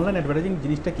যে অনলাইন অ্যাডভার্টাইজিং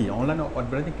জিনিসটা কি, অনলাইন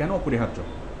অ্যাডভার্টাইজিং কেন অপরিহার্য,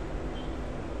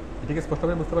 এটাকে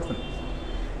স্পষ্টভাবে বুঝতে পারছেন?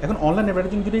 এখন অনলাইন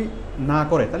অ্যাডভার্টাইজিং যদি না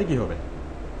করে তাহলে কী হবে?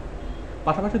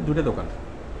 পাশাপাশি 2টা দোকান,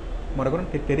 মনে করেন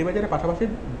টেরি বাজারের পাশাপাশি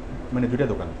মানে 2টা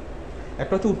দোকান।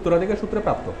 একটা হচ্ছে উত্তরাধিকার সূত্রে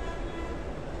প্রাপ্ত,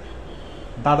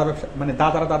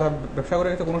 দাদা ব্যবসা করে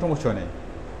গেছে, কোনো সমস্যা নেই।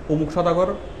 অমুক সদাগর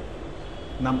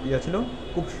নাম ছিল,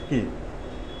 খুব কি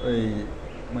ওই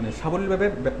মানে সাবলীলভাবে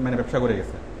মানে ব্যবসা করে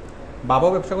গেছে,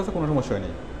 বাবাও ব্যবসা করছে, কোনো সমস্যা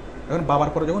নেই। এখন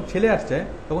বাবার পরে যখন ছেলে আসছে,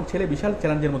 তখন ছেলে বিশাল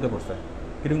চ্যালেঞ্জের মধ্যে পড়ছে।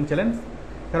 কিরকম চ্যালেঞ্জ?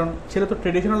 কারণ ছেলে তো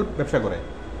ট্রেডিশনাল ব্যবসা করে,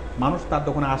 মানুষ তার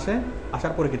দোকানে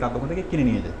আসার পরে কি তার দোকান থেকে কিনে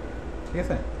নিয়ে যায়, ঠিক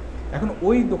আছে? এখন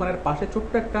ওই দোকানের পাশে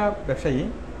ছোট্ট একটা ব্যবসায়ী,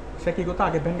 সে কী করতো,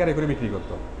 আগে ভ্যান গাড়ি করে বিক্রি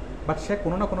করতো, বাট সে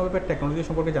কোনো না কোনোভাবে টেকনোলজি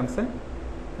সম্পর্কে জানছে।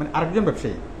 মানে আরেকজন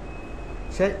ব্যবসায়ী,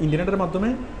 সে ইন্টারনেটের মাধ্যমে,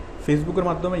 ফেসবুকের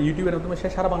মাধ্যমে, ইউটিউবের মাধ্যমে সে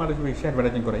সারা বাংলাদেশে সে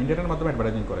অ্যাডভার্টাইজিং করে, ইন্টারনেটের মাধ্যমে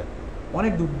অ্যাডভার্টাইজিং করে।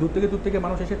 অনেক দূর থেকে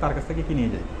মানুষ এসে তার কাছ থেকে কি নিয়ে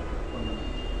যায়,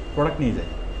 প্রোডাক্ট নিয়ে যায়।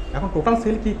 এখন টোটাল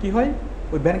সেল কি হয়,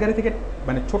 ওই ভ্যান গাড়ি থেকে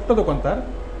মানে ছোট্ট দোকান তার,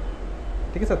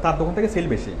 ঠিক আছে, তার দোকান থেকে সেল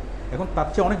বেশি। এখন তার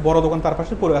চেয়ে অনেক বড় দোকান তার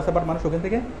পাশে পড়ে আছে, বাট মানুষ ওখান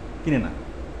থেকে কিনে না,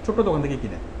 ছোট্ট দোকান থেকে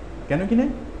কিনে। কেন কিনে?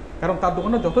 কারণ তার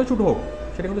দোকানটা যতই ছোটো হোক,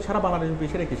 সেটা কিন্তু সারা বাংলাদেশ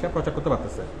এসে রেখে সে প্রচার করতে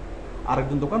পারতেছে।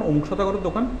 আরেকজন দোকান অমুক সদাগরের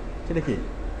দোকান, সেটা কি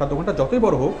তার দোকানটা যতই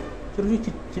বড় হোক, সেটা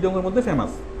হচ্ছে চিটংয়ের মধ্যে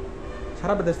ফেমাস,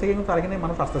 সারা দেশ থেকে কিন্তু তার এখানে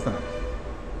মানুষ আসতেছে না।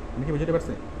 আমি কি বুঝতে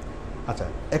পারছি? আচ্ছা,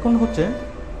 এখন হচ্ছে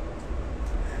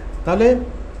তাহলে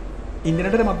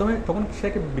ইন্টারনেটের মাধ্যমে তখন সে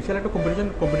বিশাল একটা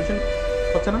কম্পিটিশন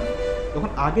হচ্ছে না? তখন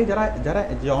আগে যারা যারা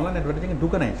যে অনলাইন অ্যাডভার্টাইজিংয়ে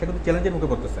ঢুকে নেয় সে কিন্তু চ্যালেঞ্জের মুখে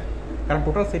পড়তেছে, কারণ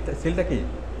টোটাল সেলটা কি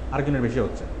আরেকজনের বেশি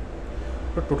হচ্ছে।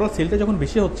 তো টোটাল সেলটা যখন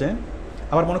বেশি হচ্ছে,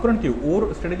 আবার মনে করেন কি ওর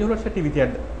স্ট্র্যাটেজি হলো সে টিভিতে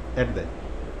অ্যাড দেয়,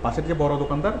 পাশের যে বড়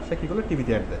দোকানদার সে কী করলো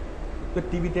টিভিতে অ্যাড দেয়। তো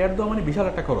টিভিতে অ্যাড দেওয়া মানে বিশাল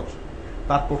একটা খরচ,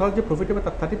 তার টোটাল যে প্রফিট হবে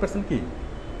তার 30% কি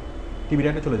টিভির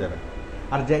অ্যাডে চলে যাবে।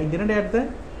 আর যে ইন্টারনেটে অ্যাড দেয়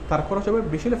তার খরচ হবে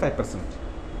বেশি হলে 5%,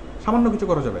 সামান্য কিছু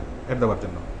খরচ হবে অ্যাড দেওয়ার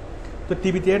জন্য। তো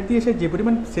টিভিতে অ্যাড দিয়ে সে যে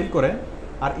পরিমাণ সেল করে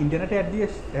আর ইন্টারনেটে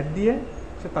অ্যাড দিয়ে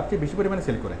সে তার চেয়ে বেশি পরিমাণে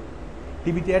সেল করে।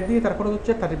 টিভিতে অ্যাড দিয়ে তার খরচ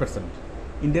হচ্ছে 30%,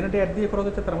 ইন্টারনেটে অ্যাড দিয়ে খরচ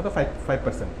হচ্ছে তার মতো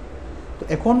 5%। তো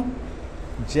এখন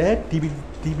যে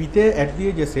টিভিতে অ্যাড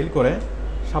দিয়ে যে সেল করে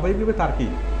স্বাভাবিকভাবে তার কি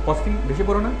কস্টিং বেশি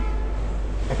পড়ে না?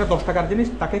 একটা 10 টাকার জিনিস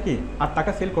তাকে কি আর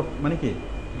টাকা সেল করতে মানে কি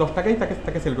 10 টাকাই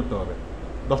তাকে সেল করতে হবে।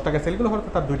 10 টাকা সেল করলে হয়তো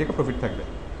তার 2 টাকা প্রফিট থাকবে,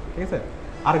 ঠিক আছে?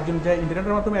 আরেকজন যে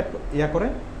ইন্টারনেটের মাধ্যমে করে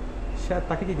সে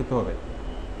তাকে কী করতে হবে?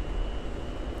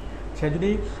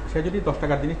 সে যদি 10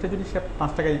 টাকার জিনিসটা যদি সে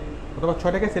 5 টাকায় অথবা 6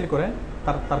 টাকায় সেল করে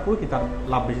তারপরেও কি তার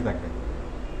লাভ বেশি থাকবে।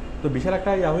 তো বিশাল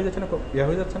একটা হয়ে যাচ্ছে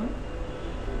না?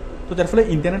 তো যার ফলে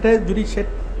ইন্টারনেটে যদি সে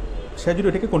যদি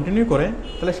ওটাকে কন্টিনিউ করে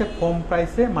তাহলে সে কম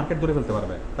প্রাইসে মার্কেট ধরে ফেলতে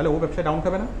পারবে, তাহলে ও ব্যবসায় ডাউন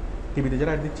খাবে না। টিভিতে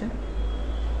যারা অ্যাড দিচ্ছে,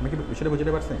 আমি কি বিষয়টা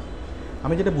বুঝতে পারছি?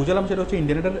 আমি যেটা বুঝলাম সেটা হচ্ছে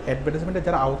ইন্টারনেটের অ্যাডভার্টাইজমেন্টে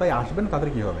যারা আওতায় আসবেন তাদের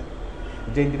কী হবে,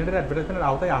 যে ইন্টারনেটের অ্যাডভার্টাইজমেন্টের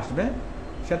আওতায় আসবে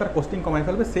সে তার কস্টিং কমায়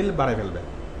ফেলবে, সেল বাড়ায় ফেলবে,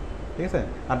 ঠিক আছে?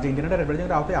 আর যে ইন্টারনেটের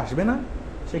অ্যাডভার্টাইজমেন্টের আওতায় আসবে না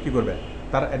সে কী করবে,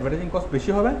 তার অ্যাডভার্টাইজিং কস্ট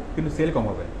বেশি হবে কিন্তু সেল কম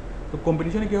হবে। তো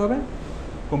কম্পিটিশনে কী হবে,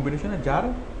 কম্পিটিশনে যার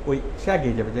ওই সে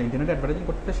এগিয়ে যাবে, যে ইন্টারনেট অ্যাডভার্টাইজিং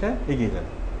করতে সে এগিয়ে যাবে।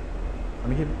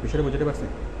 আমি কি বিষয়টা বুঝতে পারছি?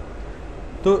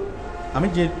 তো আমি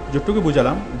যেটুকু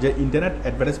বুঝালাম যে ইন্টারনেট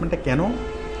অ্যাডভার্টাইজমেন্টটা কেন,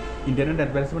 ইন্টারনেট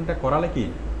অ্যাডভার্টাইজমেন্টটা করালে কি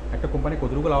একটা কোম্পানি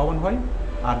কতটুকু লাভবান হয়,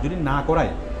 আর যদি না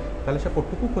করায় তাহলে সে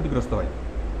কতটুকু ক্ষতিগ্রস্ত হয়।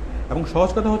 এবং সহজ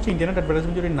কথা হচ্ছে ইন্টারনেট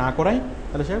অ্যাডভার্টাইজমেন্ট যদি না করায়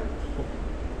তাহলে সে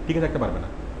টিকে থাকতে পারবে না।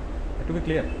 একটু কি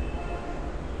ক্লিয়ার?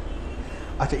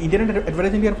 আচ্ছা, ইন্টারনেট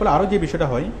অ্যাডভার্টাইজিং এর ফলে আরও যে বিষয়টা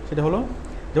হয় সেটা হলো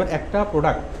যেমন একটা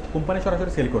প্রোডাক্ট কোম্পানি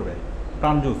সরাসরি সেল করবে,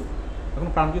 প্রাণ জুস। এখন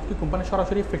প্রাণ জুস কি কোম্পানি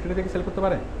সরাসরি ফ্যাক্টরি থেকে সেল করতে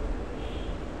পারে?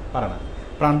 পারে না।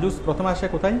 প্রাণ জুস প্রথমে আসে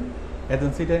কোথায়?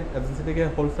 এজেন্সি থেকে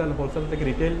হোলসেল থেকে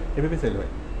রিটেল, এভাবে সেল হয়,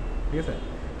 ঠিক আছে?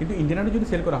 কিন্তু ইন্টারনেটে যদি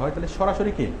সেল করা হয় তাহলে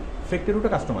সরাসরি কি ফ্যাক্টরিটা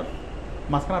কাস্টমার,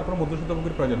 মাঝখানে আর কোনো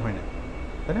মধ্যস্থতাভোগীর প্রয়োজন হয় না,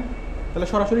 তাই না? তাহলে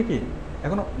সরাসরি কি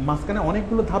এখন মাঝখানে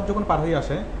অনেকগুলো ধাপ যখন পার হয়ে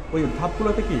আসে ওই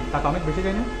ধাপগুলোতে কি টাকা অনেক বেশি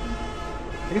যায় না?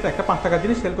 ঠিক আছে, একটা 5 টাকার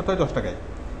জিনিস সেল করতে হয় 10 টাকায়,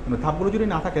 কিন্তু ধাপগুলো যদি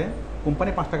না থাকে কোম্পানি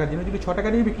 5 টাকার জিনিস যদি 6 টাকা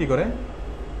দিয়ে বিক্রি করে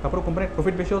তারপরে কোম্পানির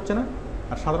প্রফিট বেশি হচ্ছে না,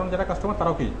 আর সাধারণ যারা কাস্টমার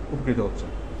তারাও কি উপকৃত হচ্ছে।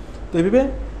 তো এইভাবে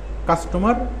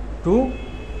customer to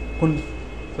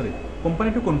company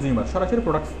two consumer সরাসরি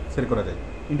প্রোডাক্ট সেল করা যায়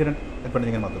ইন্টারনেট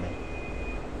অ্যাডভার্টাইজিংয়ের মাধ্যমে।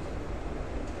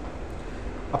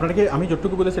 আপনারা কি আমি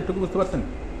যতটুকু বলেছি সেটুকু বুঝতে পারছেন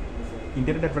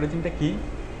ইন্টারনেট অ্যাডভার্টাইজিংটা কী,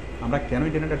 আমরা কেন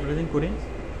ইন্টারনেট অ্যাডভার্টাইজিং করি,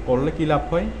 করলে কী লাভ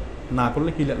হয়, না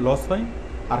করলে কী লস হয়,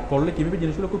 আর করলে কীভাবে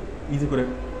জিনিসগুলো খুব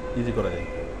ইজি করা যায়।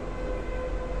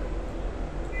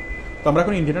 তো আমরা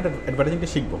এখন ইন্টারনেট অ্যাডভার্টাইজিংটা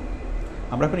শিখবো,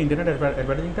 আমরা এখন ইন্টারনেট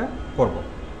অ্যাডভার্টাইজিংটা করবো।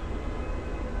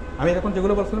 আমি এখন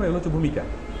যেগুলো বলছিলাম এগুলো হচ্ছে ভূমিকা,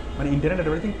 মানে ইন্টারনেট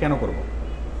অ্যাডভার্টাইজিং কেন করবো।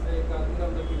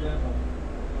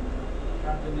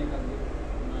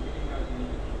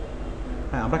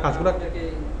 হ্যাঁ, আমরা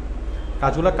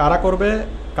কাজগুলো কারা করবে,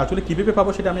 কাজগুলো কীভাবে পাবো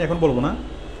সেটা আমি এখন বলবো না।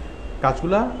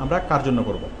 কাজগুলো আমরা কার জন্য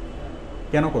করব,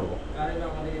 কেন করব,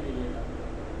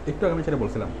 একটু আগে আমি সেটা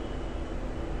বলছিলাম।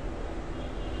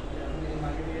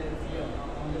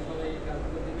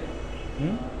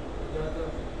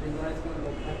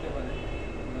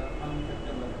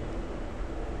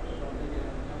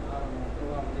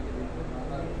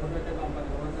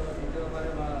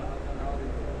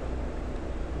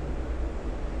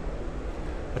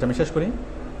 আচ্ছা, আমি শেষ করি।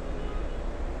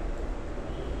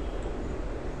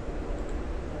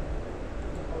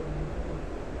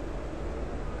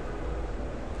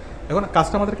 এখন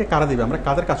কাজটা আমাদেরকে কারা দিবে, আমরা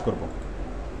কাদের কাজ করব।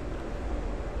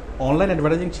 অনলাইন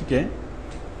অ্যাডভার্টাইজিং শিখে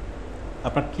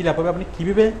আপনার কী লাভ হবে, আপনি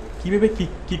কীভাবে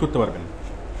কী করতে পারবেন।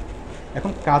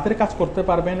 এখন কাদের কাজ করতে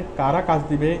পারবেন, কারা কাজ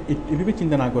দিবে, এভাবে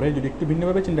চিন্তা না করে যদি একটু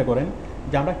ভিন্নভাবে চিন্তা করেন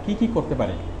যে আমরা কী করতে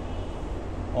পারি,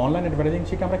 অনলাইন অ্যাডভার্টাইজিং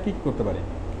শিখে আমরা কী করতে পারি।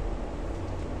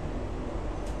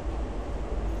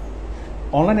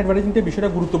 অনলাইন অ্যাডভার্টাইজিংটা বিষয়টা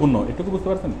গুরুত্বপূর্ণ, এটুকু বুঝতে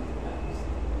পারছেন?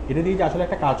 এটা দিয়ে যে আসলে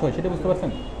একটা কাজ হয় সেটা বুঝতে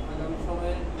পারছেন?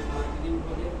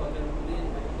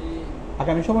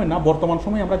 আগামী সময় না, বর্তমান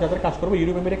সময়ে আমরা যাদের কাজ করবো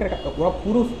ইউরোপ আমেরিকার ওরা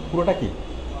পুরোটা কি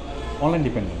অনলাইন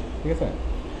ডিপেন্ডেন্ট, ঠিক আছে?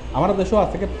 আমাদের দেশেও আজ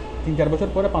থেকে 3-4 বছর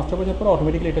পরে 5-6 বছর পরে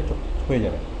অটোমেটিক্যালি এটা হয়ে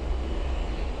যাবে।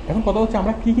 এখন কথা হচ্ছে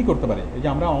আমরা কী কী করতে পারি। এই যে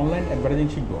আমরা অনলাইন অ্যাডভার্টাইজিং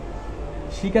শিখবো,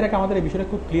 শিখার আগে আমাদের এই বিষয়টা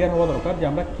খুব ক্লিয়ার হওয়া দরকার যে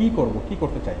আমরা কী করব, কী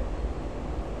করতে চাই।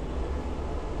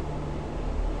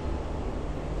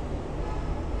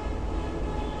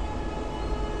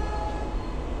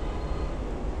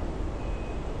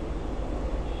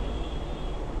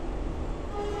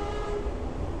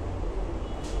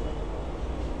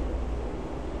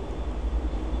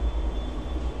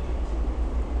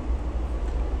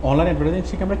 অনলাইন অ্যাডভার্টাইজিং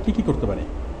শিখে আমরা কী কী করতে পারি।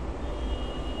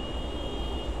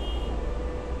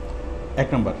 এক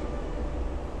নম্বর,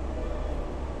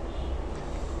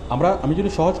 আমি যদি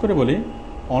সহজ করে বলি,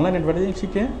 অনলাইন অ্যাডভার্টাইজিং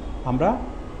শিখে আমরা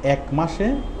 1 মাসে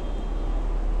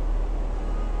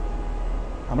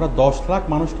আমরা 10 লাখ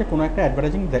মানুষকে কোনো একটা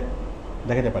অ্যাডভার্টাইজিং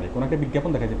দেখাতে পারি, কোনো একটা বিজ্ঞাপন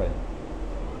দেখাতে পারি।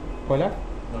 কয় লাখ?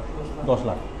 10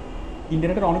 লাখ।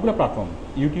 ইন্টারনেটের অনেকগুলো প্ল্যাটফর্ম,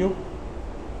 ইউটিউব,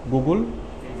 গুগল,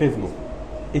 ফেসবুক,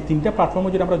 এই 3টা প্ল্যাটফর্মে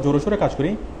যদি আমরা জোরে সোরে কাজ করি,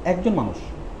 একজন মানুষ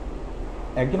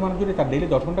যদি তার ডেইলি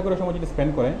 10 ঘন্টা করে সময় যদি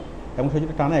স্পেন্ড করে এবং সে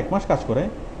যদি টানা 1 মাস কাজ করে,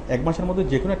 1 মাসের মধ্যে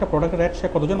যে কোনো একটা প্রোডাক্টের অ্যাড সে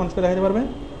কতজন মানুষকে দেখাতে পারবে?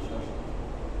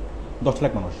 10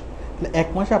 লাখ মানুষ। তাহলে 1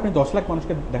 মাসে আপনি 10 লাখ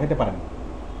মানুষকে দেখাতে পারেন,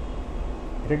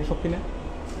 এটা কি শক্তি না?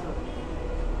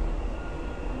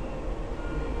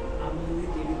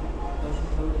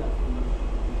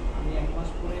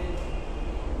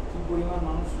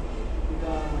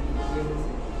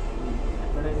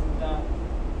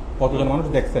 কতজন মানুষ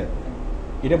দেখছে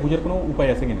এটা বুঝার কোনো উপায়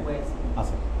আছে কিনা?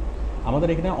 আছে। আমাদের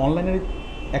এখানে অনলাইনের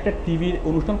একটা টিভির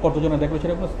অনুষ্ঠান কতজনে দেখলো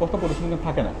সেটা কোনো স্পষ্ট পরিসংখ্যান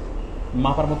থাকে না,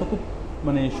 মাপার মতো খুব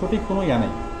সঠিক কোনো ইয়া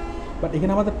নেই। বাট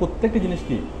এখানে আমাদের প্রত্যেকটা জিনিস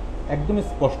কি একদমই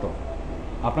স্পষ্ট।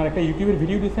 আপনার একটা ইউটিউবের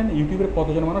ভিডিও দিচ্ছেন, ইউটিউবের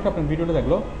কতজন মানুষ আপনার ভিডিওটা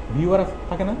দেখলো, ভিউয়ার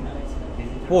থাকে না?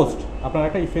 পোস্ট, আপনার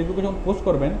একটা ফেসবুকে যখন পোস্ট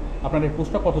করবেন, আপনার এই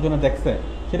পোস্টটা কতজনে দেখছে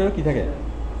সেটাও কী থাকে,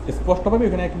 স্পষ্টভাবে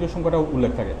ওখানে কিন্তু সংখ্যাটা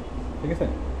উল্লেখ থাকে। ঠিক আছে?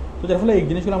 তো যার ফলে এই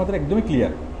জিনিসগুলো আমাদের একদমই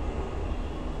ক্লিয়ার।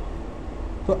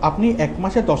 তো আপনি 1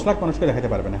 মাসে 10 লাখ মানুষকে দেখাতে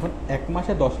পারবেন। এখন 1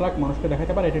 মাসে 10 লাখ মানুষকে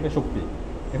দেখাতে পারে, এটা একটা শক্তি।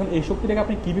 এখন এই শক্তিটাকে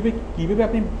আপনি কীভাবে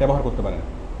আপনি ব্যবহার করতে পারেন।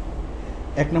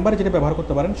 1 নম্বরে যেটা ব্যবহার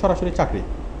করতে পারেন, সরাসরি চাকরি।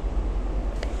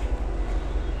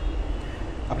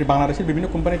 আপনি বাংলাদেশের বিভিন্ন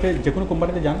কোম্পানিতে, যে কোনো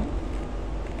কোম্পানিতে যান,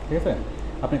 ঠিক আছে,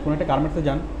 আপনি কোনো একটা গার্মেন্টসে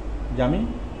যান যে আমি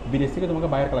বিদেশ থেকে তোমাকে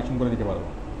বায়ার কালেকশন করে দিতে পারবো।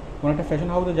 কোনো একটা ফ্যাশন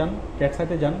হাউসে যান, ক্যাট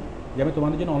সাইটে যান যে আমি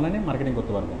তোমাদের জন্য অনলাইনে মার্কেটিং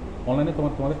করতে পারবো, অনলাইনে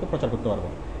তোমাদেরকে প্রচার করতে পারবো।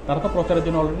 তারা তো প্রচারের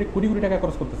জন্য অলরেডি কোটি কোটি টাকা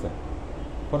খরচ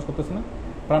করতেছে না?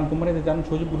 প্রাণ কোম্পানিতে যান,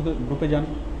 সজীব গ্রুপে যান,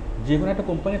 যে কোনো একটা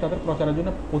কোম্পানি তাদের প্রচারের জন্য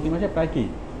প্রতি মাসে প্রায় কি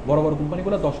বড় বড়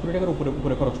কোম্পানিগুলো 10 কোটি টাকার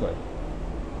উপরে খরচ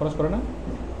করে না?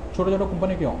 ছোটো ছোটো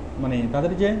কোম্পানি কি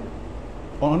তাদের যে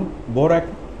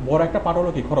বড় একটা পার্ট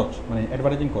হলো কি খরচ,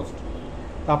 অ্যাডভার্টাইজিং কস্ট।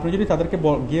 তো আপনি যদি তাদেরকে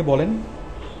গিয়ে বলেন,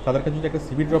 তাদেরকে যদি একটা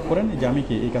সিভি ড্রপ করেন যে আমি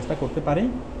কি এই কাজটা করতে পারি,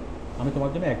 আমি তোমার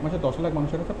জন্য 1 মাসে 10 লাখ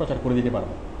মানুষের কাছে প্রচার করে দিতে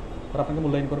পারবো, তারা আপনাকে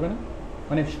মূল্যায়ন করবে না?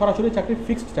 সরাসরি চাকরি,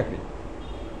 ফিক্সড চাকরি।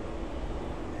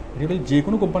 এটা যে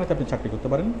কোনো কোম্পানিতে আপনি চাকরি করতে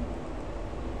পারেন।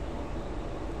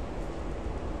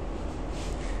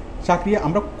 চাকরি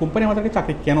কোম্পানি আমাদেরকে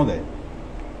চাকরি কেন দেয়?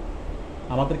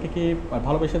 আমাদেরকে কি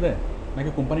ভালোবেসে দেয়, নাকি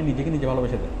কোম্পানি নিজেকে নিজে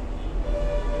ভালোবেসে দেয়?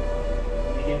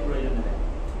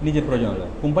 নিজের প্রয়োজনে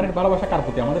দেয়। কোম্পানির ভালোবাসা কার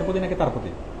প্রতি? আমাদের প্রতি নাকি তার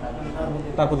প্রতি?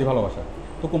 তার প্রতি ভালোবাসা।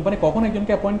 তো কোম্পানি কখন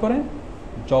একজনকে অ্যাপয়েন্ট করে?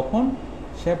 যখন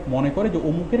সে মনে করে যে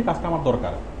অমুকের কাজটা আমার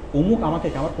দরকার, অমুক আমাকে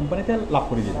আমার কোম্পানিতে লাভ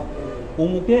করে দিবে,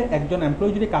 অমুকে একজন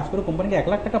এমপ্লয়ি যদি কাজ করে কোম্পানিকে 1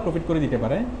 লাখ টাকা প্রফিট করে দিতে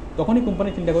পারে, তখনই কোম্পানি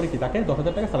চিন্তা করে কি তাকে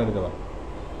 10,000 টাকা স্যালারি দেওয়া।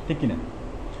 ঠিক কিনা?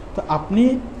 তো আপনি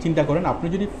চিন্তা করেন, আপনি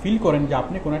যদি ফিল করেন যে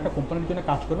আপনি কোনো একটা কোম্পানির জন্য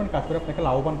কাজ করবেন, কাজ করে আপনাকে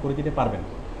লাভবান করে দিতে পারবেন,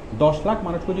 10 লাখ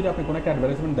মানুষকে যদি আপনি কোনো একটা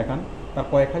অ্যাডভার্টাইজমেন্ট দেখান, তার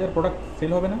কয়েক হাজার প্রোডাক্ট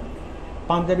সেল হবে না?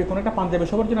 কোনো একটা পাঞ্জাবি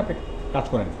সবার জন্য আপনি কাজ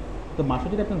করেন, তো মাসে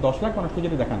যদি আপনি 10 লাখ মানুষকে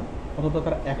যদি দেখান, অন্তত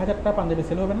তার 1000টা পাঞ্জাবি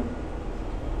সেল হবে না?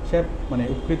 সে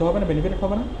উপকৃত হবে না, বেনিফিট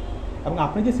হবে না? এবং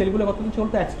আপনি যে সেলগুলো করতেছেন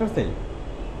সেগুলো তো এক্সট্রা সেল।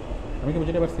 আমি কি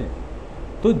বুঝতে পারছি?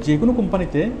 তো যে কোনো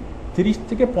কোম্পানিতে 30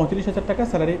 থেকে 35,000 টাকা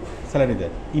স্যালারি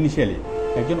দেয় ইনিশিয়ালি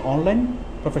একজন অনলাইন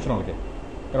প্রফেশনালকে,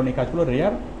 কারণ এই কাজগুলো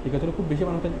রেয়ার, এই কাজগুলো খুব বেশি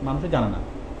মানুষের জানে না,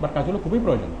 বাট কাজগুলো খুবই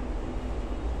প্রয়োজন।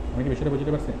 আমি কি বিষয়টা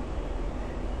বুঝতে পারছি?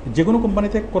 যে কোনো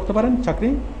কোম্পানিতে করতে পারেন চাকরি।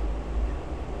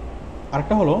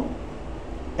 আরেকটা হলো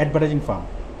অ্যাডভার্টাইজিং ফার্ম।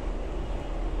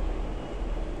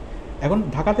 এখন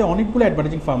ঢাকাতে অনেকগুলো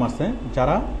অ্যাডভার্টাইজিং ফার্ম আছে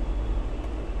যারা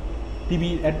টিভি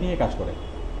অ্যাড নিয়ে কাজ করে।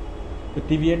 তো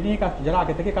টিভি অ্যাড নিয়ে যারা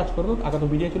আগে থেকে কাজ করতো, আগে তো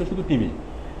মিডিয়া ছিল শুধু টিভি,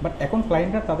 বাট এখন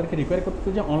ক্লায়েন্টরা তাদেরকে রিকোয়ার করতেছে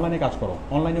যে অনলাইনে কাজ করো,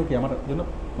 অনলাইনেও কি আমার জন্য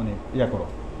করো,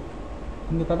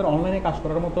 কিন্তু তাদের অনলাইনে কাজ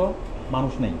করার মতো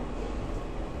মানুষ নেই।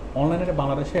 অনলাইনের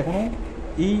বাংলাদেশে এখনও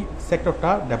এই সেক্টরটা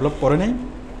ডেভেলপ করে নেই,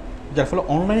 যার ফলে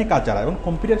অনলাইনে কাজ যারা এবং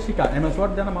কম্পিউটার শিখা, MS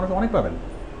ওয়ার্ড জানা মানুষ অনেক পাবেন,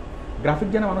 গ্রাফিক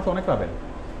জানা মানুষ অনেক পাবেন,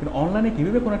 কিন্তু অনলাইনে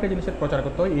কীভাবে কোনো একটা জিনিসের প্রচার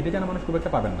করতে হয় এটা জানা মানুষ খুব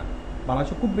একটা পাবেন না।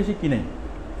 বাংলাদেশে খুব বেশি কি নেই,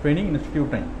 ট্রেনিং ইনস্টিটিউট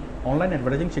নাই অনলাইন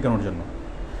অ্যাডভার্টাইজিং শেখানোর জন্য।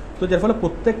 তো যার ফলে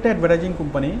প্রত্যেকটা অ্যাডভার্টাইজিং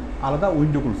কোম্পানি আলাদা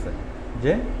উইন্ডো খুলছে,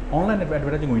 যে অনলাইন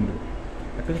অ্যাডভার্টাইজিং উইন্ডো।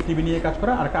 একটা হচ্ছে টিভি নিয়ে কাজ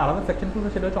করা, আর একটা আলাদা সেকশন খুলছে,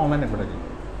 সেটা হচ্ছে অনলাইন অ্যাডভার্টাইজিং।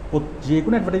 যে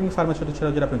কোনো অ্যাডভার্টাইজিং ফার্মের সাথে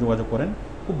যদি আপনি যোগাযোগ করেন,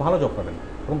 খুব ভালো জব পাবেন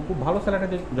এবং খুব ভালো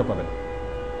স্যালারিতে জব পাবেন।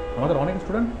 আমাদের অনেক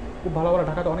স্টুডেন্ট খুব ভালো ভালো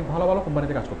ঢাকাতে অনেক ভালো ভালো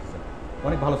কোম্পানিতে কাজ করতেছে,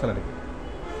 অনেক ভালো স্যালারি।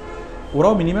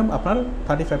 ওরাও মিনিমাম আপনার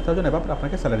 35,000 এবার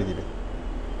আপনাকে স্যালারি দিবে,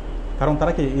 কারণ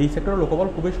তারা কি এই সেক্টরের লোকবল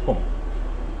খুবই কম।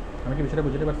 আমি কি বিষয়টা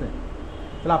বুঝতে পারছি?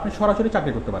 তাহলে আপনি সরাসরি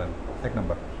চাকরি করতে পারেন, 1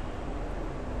 নম্বর।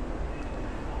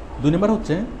 2 নম্বর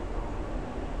হচ্ছে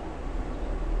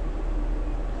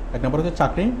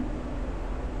চাকরি।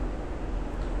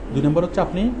 2 নম্বর হচ্ছে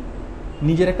আপনি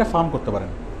নিজের একটা ফার্ম করতে পারেন।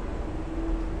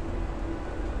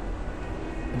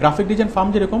 গ্রাফিক ডিজাইন ফার্ম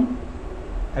যেরকম,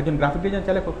 একজন গ্রাফিক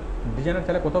ডিজাইনার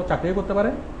চাইলে কোথাও চাকরিও করতে পারে,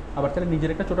 আবার চাইলে নিজের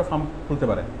একটা ছোটো ফার্ম খুলতে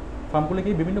পারে। ফার্ম খুলে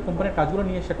গিয়ে বিভিন্ন কোম্পানির কাজগুলো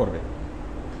নিয়ে এসে করবে।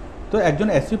 তো একজন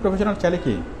এসইও প্রফেশনাল চাইলে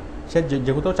কি সে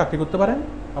যে কোথাও চাকরি করতে পারে,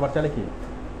 আবার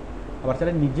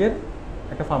চাইলে নিজের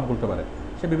একটা ফার্ম খুলতে পারে।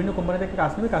 সে বিভিন্ন কোম্পানি থেকে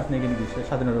কাজ নেবে, কাজ নিয়ে গিয়ে সে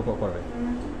স্বাধীনভাবে করবে,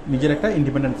 নিজের একটা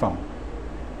ইন্ডিপেন্ডেন্ট ফার্ম।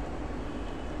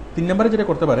 3 নম্বরে যেটা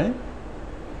করতে পারে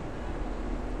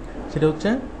সেটা হচ্ছে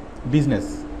বিজনেস।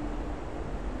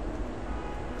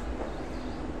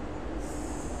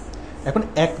 এখন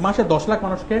 1 মাসে 10 লাখ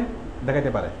মানুষকে দেখাতে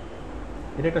পারে,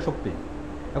 এটা একটা শক্তি।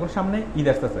 এখন সামনে ঈদ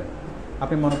আসতেছে,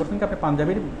 আপনি মনে করছেন কি আপনি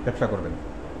পাঞ্জাবির ব্যবসা করবেন,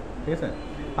 ঠিক আছে?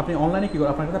 আপনি অনলাইনে কী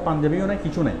করেন, আপনার কাছে পাঞ্জাবিও নাই,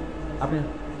 কিছু নাই, আপনি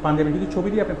পাঞ্জাবির যদি ছবি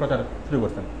দিয়ে আপনি প্রচার শুরু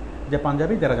করছেন যে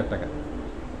পাঞ্জাবি 1,500 টাকা।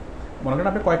 মনে করেন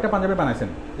আপনি কয়েকটা পাঞ্জাবি বানাইছেন,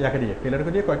 ইয়াকে দিয়ে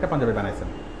টেলারকে দিয়ে কয়েকটা পাঞ্জাবি বানাইছেন,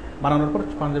 বানানোর পর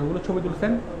পাঞ্জাবিগুলো ছবি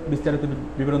তুলছেন, বিস্তারিত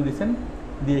বিবরণ দিচ্ছেন,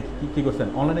 দিয়ে কী করছেন,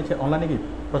 অনলাইনে কি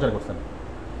প্রচার করছেন।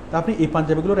 তা আপনি এই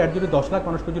পাঞ্জাবিগুলোর অ্যাড যদি 10 লাখ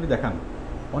মানুষকে যদি দেখান,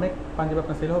 অনেক পাঞ্জাবি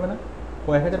আপনার সেল হবে না?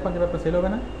 কয়েক হাজার পাঞ্জাবি আপনার সেল হবে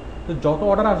না? তো যত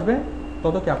অর্ডার আসবে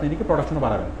তত কি আপনি এদিকে প্রোডাকশনও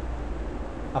বাড়াবেন।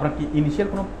 আপনার কি ইনিশিয়াল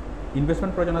কোনো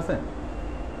ইনভেস্টমেন্ট প্রয়োজন আছে?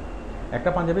 একটা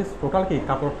পাঞ্জাবি টোটাল কি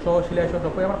কাপড় সহ সেলাই সহ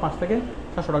সব আমার 5 থেকে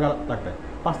 700 টাকা লাগবে,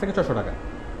 5 থেকে 600 টাকা।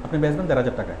 আপনি বেচবেন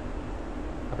 1,500 টাকায়,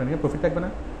 আপনার কি প্রফিট থাকবে না?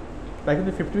 তাই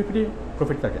কিন্তু 50-50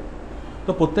 প্রফিট থাকে।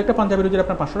 তো প্রত্যেকটা পাঞ্জাবির যদি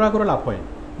আপনার 500 টাকা করে লাভ হয়,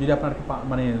 যদি আপনার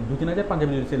মানে 2-3 হাজার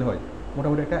পাঞ্জাবি যদি সেল হয়,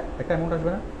 মোটামুটি একটা অ্যামাউন্ট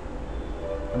আসবে না?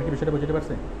 আমি কি বিষয়টা বুঝতে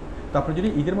পারছি? তো আপনি যদি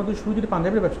ঈদের মধ্যে শুরু যদি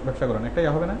পাঞ্জাবির ব্যবসা করেন, একটা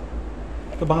হবে না?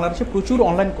 তো বাংলাদেশে প্রচুর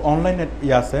অনলাইন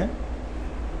আছে।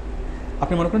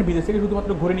 আপনি মনে করেন বিদেশ থেকে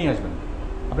শুধুমাত্র ঘড়ি নিয়ে আসবেন,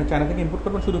 আপনি চায়না থেকে ইম্পোর্ট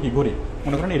করবেন শুধু কি ঘড়ি,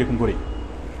 মনে করেন এরকম ঘড়ি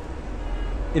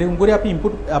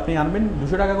আপনি আনবেন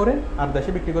 200 টাকা করে, আর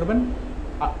দেশে বিক্রি করবেন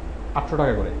 800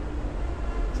 টাকা করে।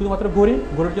 শুধুমাত্র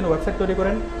ঘড়ির জন্য ওয়েবসাইট তৈরি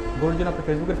করেন, ঘড়ির জন্য আপনি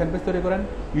ফেসবুকের ফ্যান পেজ তৈরি করেন,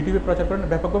 ইউটিউবে প্রচার করেন,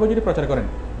 ব্যাপকভাবে যদি প্রচার করেন,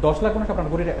 10 লাখ মানুষ আপনার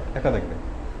ঘড়ির একটা দেখবে।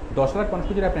 10 লাখ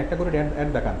মানুষকে যদি আপনি একটা ঘড়ির অ্যাড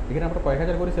দেখান, এখানে আপনার কয়েক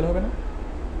হাজার ঘড়ি সেল হবে না?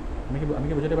 আমি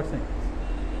কি বুঝতে পারছি?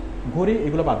 ঘড়ি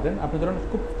এগুলো বাদ দেন, আপনি ধরেন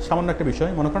খুব সামান্য একটা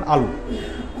বিষয়, মনে করেন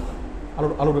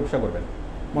আলুর ব্যবসা করবেন।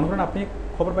 মনে করেন আপনি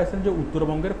খবর পাইছেন যে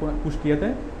উত্তরবঙ্গের কুষ্টিয়াতে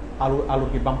আলুর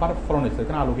কি বাম্পার ফলন হয়েছে,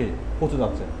 এখানে আলু কি পচে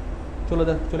যাচ্ছে,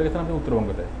 চলে গেছেন আপনি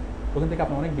উত্তরবঙ্গতে। ওখান থেকে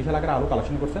আপনি অনেক বিশাল আকারে আলু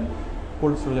কালেকশন করছেন,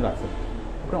 কোল্ড স্টোরেজে রাখছেন।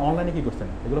 আপনি অনলাইনে কী করছেন,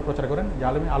 এগুলো প্রচার করেন যে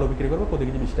আমি আলু বিক্রি করবো প্রতি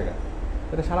কেজি 20 টাকা।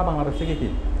 তাতে সারা বাংলাদেশ থেকে কি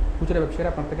খুচরা ব্যবসায়ীরা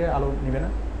আপনার থেকে আলু নেবে না?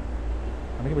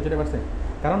 আমি কি বুঝতে পারছি?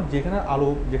 কারণ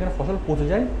যেখানে ফসল পচে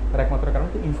যায়, তার একমাত্র কারণ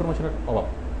হচ্ছে ইনফরমেশনের অভাব,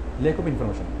 ল্যাক অফ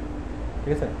ইনফরমেশন,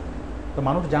 ঠিক আছে? তো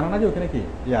মানুষ জানে না যে ওখানে কি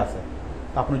আছে।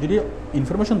 তো আপনি যদি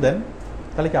ইনফরমেশন দেন,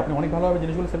 তাহলে কি আপনি অনেক ভালোভাবে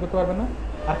জিনিসগুলো সেল করতে পারবেন না?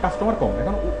 আর কাস্টমার কম,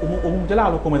 এখন অমুক জেলা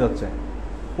আলু কমে যাচ্ছে,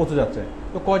 পচে যাচ্ছে,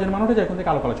 তো কয়জন মানুষ যায় এখান থেকে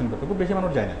আলু কালেকশন করতে? খুব বেশি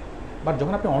মানুষ যায় না। বাট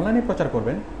যখন আপনি অনলাইনে প্রচার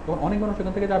করবেন, তখন অনেক মানুষ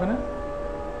এখান থেকে যাবে না?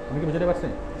 আমি কি বুঝতে পারছি?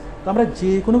 তো আমরা যে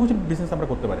কোনো কিছু বিজনেস আমরা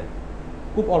করতে পারি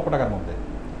খুব অল্প টাকার মধ্যে।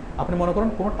 আপনি মনে করেন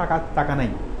কোনো টাকা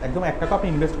নেই, একদম 1 টাকা আপনি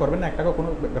ইনভেস্ট করবেন না, 1 টাকা কোনো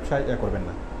ব্যবসায় করবেন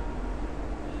না।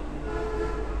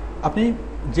 আপনি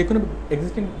যে কোনো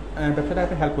এক্সিস্টিং ব্যবসাটা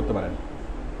আপনি হেল্প করতে পারেন।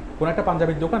 কোনো একটা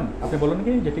পাঞ্জাবির দোকান, আপনি বললেন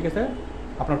কি যে ঠিক আছে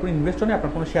আপনার কোনো ইনভেস্টও নেই,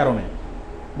 আপনার কোনো শেয়ারও নেই,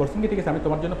 বলছেন কি ঠিক আছে আমি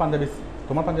তোমার পাঞ্জাবি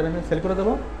আমি সেল করে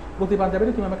দেবো, প্রতি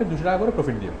পাঞ্জাবিতে তুমি আমাকে 200 টাকা করে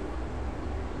প্রফিট দিও,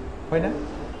 হয় না?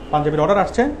 পাঞ্জাবির অর্ডার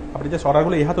আসছে, আপনি যে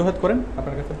অর্ডারগুলো ইহাত করেন,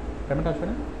 আপনার কাছে পেমেন্ট আসবে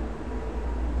না?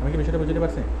 আমি কি বিষয়টা বুঝতে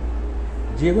পারছি?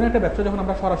 যে কোনো একটা ব্যবসা যখন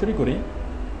আমরা সরাসরি করি,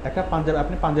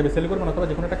 আপনি পাঞ্জাবি সেল করবেন অথবা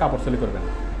যে কোনো একটা কাপড় সেল করবেন,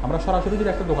 আমরা সরাসরি যদি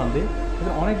একটা দোকান দিই,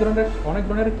 সেখানে অনেক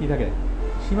ধরনের কী থাকে,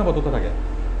 সীমাবদ্ধতা থাকে।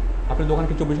 আপনি দোকান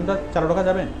কি 24 ঘন্টা চালু রাখা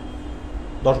যাবে?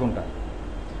 10 ঘন্টা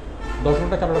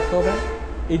চালু রাখতে হবে।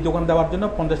 এই দোকান দেওয়ার জন্য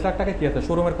 50 লাখ টাকা কী আছে,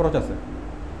 শোরুমের খরচ আছে,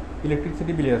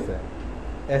 ইলেকট্রিসিটি বিল আছে,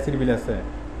 অ্যাসিড বিল আছে,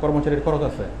 কর্মচারীর খরচ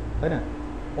আছে, তাই না?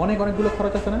 অনেকগুলো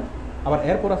খরচ আছে না? আবার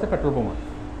এরপর আছে পেট্রোল বোমা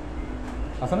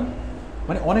আছে না?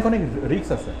 মানে অনেক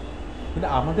রিস্ক আছে। কিন্তু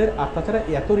আমাদের তাছাড়া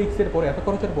এত রিস্কের পরে, এত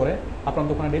খরচের পরে আপনার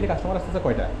দোকানে ডেইলি কাস্টমার আসতেছে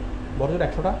কয়টা? বড় জোর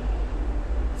 100টা,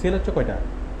 সেল হচ্ছে কয়টা?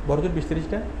 বড় জোর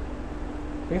 20-30টা,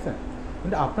 ঠিক আছে?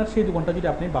 কিন্তু আপনার সেই দোকানটা যদি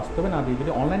আপনি বাস্তবে না দিয়ে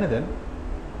যদি অনলাইনে দেন,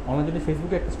 অনলাইনে যদি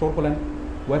ফেসবুকে একটা স্টোর খোলেন,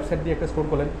 ওয়েবসাইট দিয়ে একটা স্টোর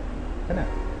খোলেন, তাই না?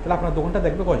 তাহলে আপনার দোকানটা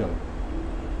দেখবে কয়জন?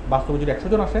 বাস্তবে যদি 100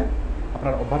 জন আসে,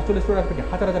 আপনার ভার্চুয়াল স্টোরে আসবে কি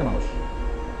হাজার হাজার মানুষ,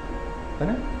 তাই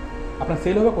না? আপনার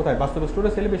সেল হবে কোথায়? বাস্তবে স্টোরে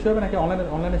সেল বেশি হবে নাকি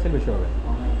অনলাইনে সেল বেশি হবে?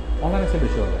 অনলাইনে সেল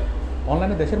বেশি হবে।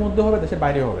 অনলাইনে দেশের মধ্যে হবে, দেশের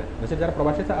বাইরেও হবে, দেশের যারা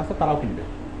প্রবাসী আছে তারাও কিনবে।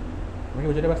 আমি কি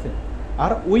বুঝতে পারছি?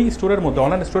 আর ওই স্টোরের মধ্যে,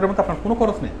 অনলাইন স্টোরের মধ্যে আপনার কোনো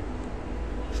খরচ নেই,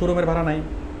 শোরুমের ভাড়া নাই,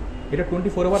 এটা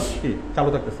 24 আওয়ার্স কি চালু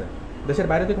থাকতেছে, দেশের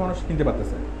বাইরে থেকে মানুষ কিনতে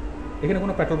পারতেছে, এখানে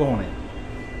কোনো পেট্রোল পাম্পও নেই।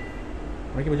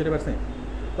 আমি কি বুঝতে পারছি?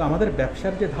 তো আমাদের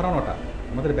ব্যবসার যে ধারণাটা,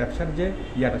 আমাদের ব্যবসার যে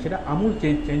ইয়াটা, সেটা আমূল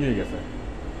চেঞ্জ হয়ে গেছে।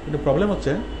 কিন্তু প্রবলেম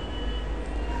হচ্ছে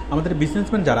আমাদের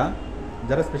বিজনেসম্যান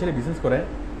যারা স্পেশালি বিজনেস করে,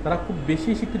 তারা খুব বেশি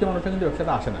শিক্ষিত মানুষরা কিন্তু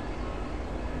ব্যবসাতে আসে না।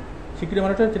 শিক্ষিত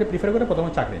মানুষরা যেটা প্রিফার করে প্রথমে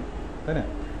চাকরি, তাই না?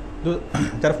 তো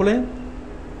যার ফলে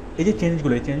এই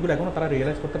চেঞ্জগুলো এখনও তারা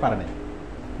রিয়েলাইজ করতে পারে না।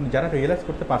 কিন্তু যারা রিয়েলাইজ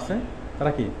করতে পারছে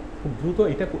তারা কি খুব দ্রুত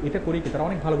এটা করেই কি তারা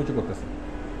অনেক ভালো কিছু করতেছে।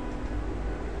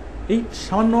 এই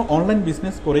সামান্য অনলাইন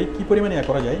বিজনেস করেই কী পরিমাণে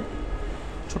করা যায়,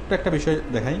 ছোট্ট একটা বিষয়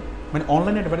দেখাই। মানে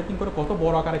অনলাইন অ্যাডভার্টাইজিং করে কত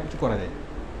বড় আকারে কিছু করা যায়।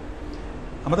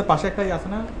 আমাদের পাশে একটা আছে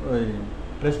না, ওই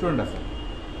রেস্টুরেন্ট আছে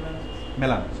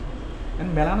মেলাঞ্চ।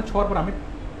 মেলাঞ্চ হওয়ার পর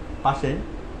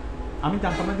আমি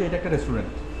জানতাম না যে এটা একটা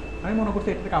রেস্টুরেন্ট। আমি মনে করছি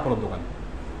এটা একটা কাপড়ের দোকান,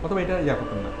 অথবা এটা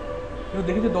করতাম না। কিন্তু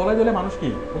দেখি যে দলে দলে মানুষ কি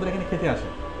ওদের এখানে খেতে আসে,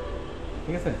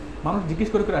 ঠিক আছে? মানুষ জিজ্ঞেস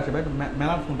করে আসে, ভাই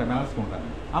মেলাঞ্চ কোনটা।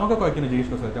 আমাকে কয়েকদিন জিজ্ঞেস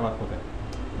করছে যাওয়ার পথে।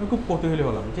 আমি খুব কৌতূহলী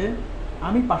হলাম যে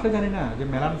আমি পাশে জানি না যে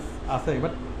মেলাঞ্চ আছে,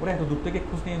 বাট ওরা এত দূর থেকে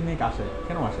খোঁজ নিয়ে আসে,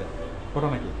 কেন আসে,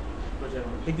 ঘটনা কি?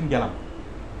 একদিন গেলাম,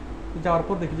 যাওয়ার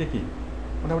পর দেখি যে কি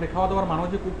মোটামুটি খাওয়া দাওয়ার মানুষ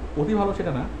যে খুব অতি ভালো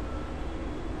সেটা না,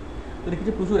 তো দেখি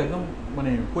যে প্রচুর একদম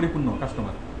মানে পরিপূর্ণ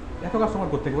কাস্টমার। এত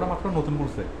কাস্টমার করতে গিয়ে ওরা মাত্র নতুন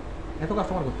করছে, এত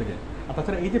কাস্টমার করতে গিয়ে। আর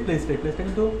তাছাড়া এই যে প্লেসটা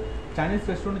কিন্তু চাইনিজ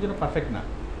রেস্টুরেন্টের জন্য পারফেক্ট না।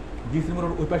 জিসি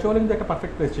মোড়ের ওই পাশে হলে কিন্তু একটা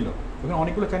পারফেক্ট প্লেস ছিল, ওখানে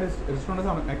অনেকগুলো চাইনিজ রেস্টুরেন্ট আছে,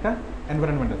 একটা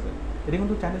এনভায়রনমেন্ট আছে। এটা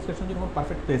কিন্তু চাইনিজ রেস্টুরেন্টের জন্য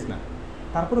পারফেক্ট প্লেস না।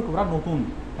 তারপরে ওরা নতুন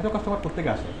এত কাস্টমার করতে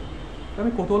গিয়ে আসে। তো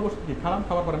আমি কৌতূহল বসে কি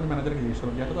খাওয়ার পর আমি ম্যানেজারকে জিজ্ঞেস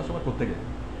করলাম যে এত কাস্টমার করতে গিয়ে,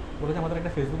 বলে যে আমাদের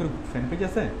একটা ফেসবুকের ফ্যান পেজ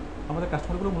আছে, আমাদের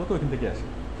কাস্টমারগুলো মূলত ওইখান থেকে আসে।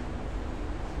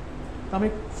 তো আমি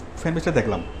ফ্যান পেজটা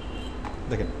দেখলাম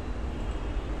যে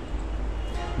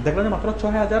মাত্র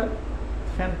 6000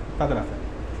 ফ্যান তাদের আছে,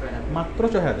 মাত্র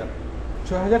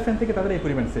 6000 ফ্যান থেকে তাদের এই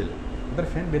পরিমাণ সেল। তাদের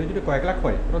ফ্যান বেড়ে যদি কয়েক লাখ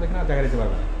হয়, ওরা দেখে না জায়গা দিতে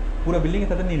পারবে না, পুরো বিল্ডিংয়ে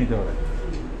তাদের নিয়ে নিতে হবে।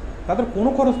 তাদের কোনো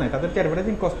খরচ নাই, তাদের যে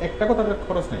অ্যাডভার্টাইজিং কস্ট একটাও তাদের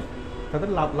খরচ নেই। তাদের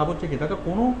লাভ হচ্ছে কি, তাদের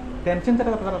কোনো টেনশন ছাড়া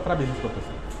তারা বিজনেস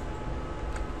করতেছে।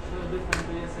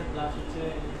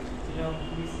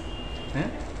 হ্যাঁ,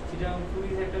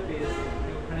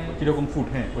 কিরকম ফুড,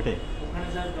 হ্যাঁ ওইটাই।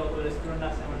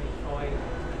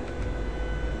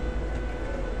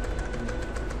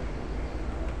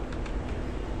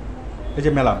 এই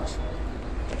যে মেলাঞ্চ,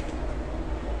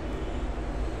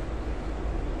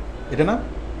 এটা না,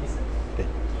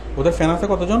 ওদের ফ্যান আছে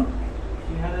কতজন?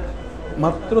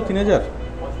 মাত্র 3000।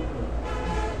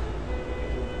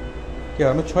 কে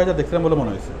আমি 6000 দেখছিলাম বলে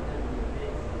মনে হয়েছে।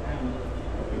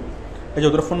 এই যে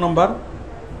ওদের ফোন নাম্বার,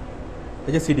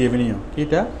 এই যে সিডি এভিনিউ, কি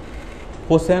এটা?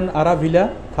 হোসেন আরা villa,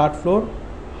 3rd floor,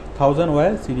 1000 Y,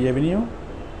 CD Avenue,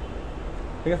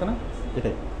 ঠিক আছে না?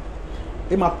 এটাই।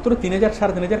 এই মাত্র 3000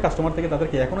 3500 কাস্টমার থেকে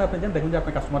তাদেরকে এখনও আপনি যান, দেখুন যে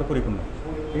আপনার কাস্টমার পরিপূর্ণ,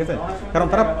 ঠিক আছে? কারণ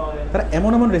তারা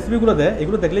এমন রেসিপিগুলো দেয়,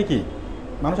 এগুলো দেখলেই কি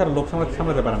মানুষ আর লোক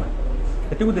সামলাতে পারে না।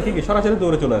 এটুকু দেখে কি সরাসরি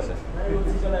দৌড়ে চলে আসে,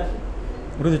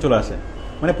 রুচি চলে আসে।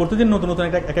 মানে প্রতিদিন নতুন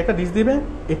একটা ডিশ দিবে,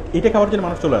 এটা খাওয়ার জন্য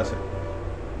মানুষ চলে আসে।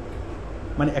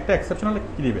 মানে একটা এক্সেপশনাল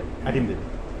কি দিবে, আইটেম দিবে।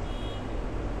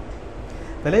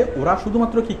 তাহলে ওরা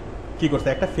শুধুমাত্র কি করছে,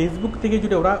 একটা ফেসবুক থেকে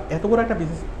যদি ওরা এত বড় একটা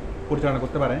বিজনেস পরিচালনা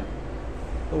করতে পারে,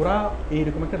 তো ওরা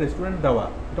এইরকম একটা রেস্টুরেন্ট দেওয়া,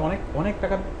 এটা অনেক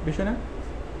টাকার বিষয় না?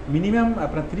 মিনিমাম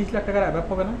আপনার 30 লাখ টাকার অ্যাভাব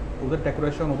হবে না? ওদের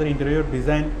ডেকোরেশন, ওদের ইন্টেরিয়র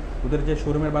ডিজাইন, ওদের যে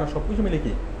শোরুমের ভাড়া সব কিছু মিলে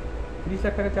কি 30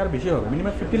 লাখ টাকা চার বেশি হবে।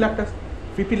 মিনিমাম 50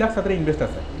 লাখ তাদের ইনভেস্ট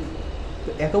আছে। তো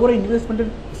এত বড় ইনভেস্টমেন্টের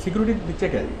সিকিউরিটি দিচ্ছে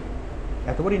কে?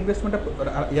 এত বড় ইনভেস্টমেন্টটা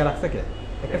রাখছে কে?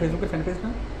 একটা ফেসবুকের ফ্যান পেজ না?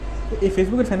 তো এই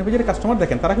ফেসবুকের ফ্যান পেজের কাস্টমার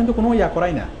দেখেন, তারা কিন্তু কোনো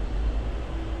করায় না,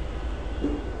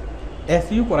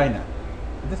 এসইউ করায় না,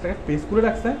 জাস্ট একটা পেজ খুলে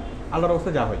রাখছে, আল্লাহর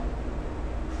অবস্থা যা হয়।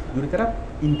 যদি তারা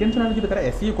ইন্টেনশনালি যদি তারা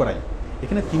এসইউ করায়,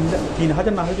 এখানে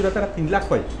 3000 না হয় যদি তারা 3 লাখ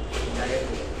হয়,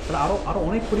 তাহলে আরও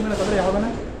অনেক পরিমাণে তাদের হবে না?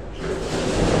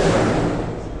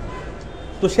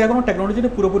 তো সে এখনো টেকনোলজিতে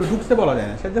পুরোপুরি ঢুকছে বলা যায়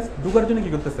না। সে জাস্ট ঢুকার জন্য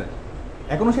কি করতেছে,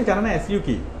 এখনও সে জানে না এসইউ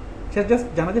কি। সে জাস্ট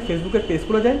জানা যে ফেসবুকের পেজ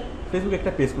খুলে যায়, ফেসবুক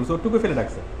একটা পেজ খুলছে, ওটুকু ফেলে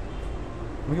রাখছে।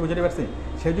 আমি কি বুঝতে পারছি?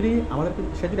 সে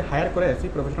যদি হায়ার করে, এসইউ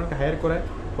প্রফেশনালকে হায়ার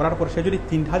করার পর সে যদি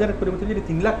 3000 পরিবর্তে যদি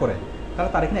 3 লাখ করে, তাহলে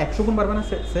তার এখানে 100 গুণ বাড়বে না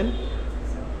সেল,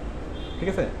 ঠিক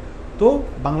আছে? তো তো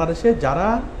বাংলাদেশে যারা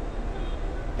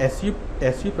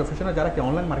এসইও প্রফেশনাল যারা কি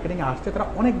অনলাইন মার্কেটিংয়ে আসছে তারা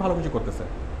অনেক ভালো কিছু করতেছে,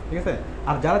 ঠিক আছে।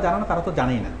 আর যারা জানে না তারা তো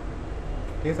জানেই না,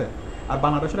 ঠিক আছে। আর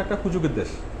বাংলাদেশের একটা সুযোগের দেশ,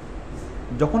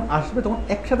 যখন আসবে তখন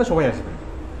একসাথে সবাই আসবে,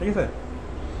 ঠিক আছে।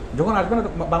 যখন আসবে না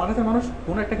বাংলাদেশের মানুষ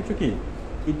কোনো একটা কিছু কি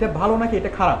এটা ভালো নাকি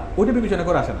এটা খারাপ ওইটা বিবেচনা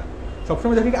করে আসে না,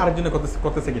 সবসময় দেখি আরেকজনে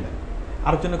করতেছে কিনা,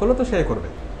 আরেকজনে করলে তো সে করবে।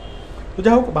 তো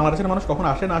যাই হোক, বাংলাদেশের মানুষ কখন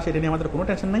আসে না আসে এটা নিয়ে আমাদের কোনো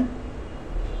টেনশন নাই।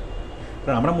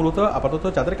 কারণ আমরা মূলত আপাতত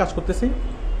যাদের কাজ করতেছি,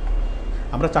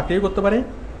 আমরা চাকরিও করতে পারি,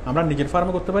 আমরা নিজের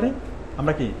ফার্মও করতে পারি,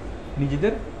 আমরা কি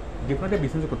নিজেদের যে কোনো একটা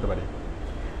বিজনেসও করতে পারি।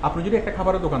 আপনি যদি একটা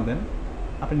খাবারের দোকান দেন,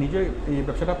 আপনি নিজে এই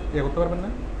ব্যবসাটা করতে পারবেন না।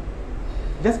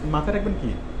 জাস্ট মাথায় রাখবেন কি,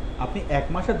 আপনি এক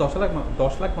মাসে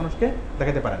 10 লাখ মানুষকে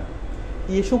দেখাতে পারেন।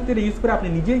 এই শক্তিটা ইউজ করে আপনি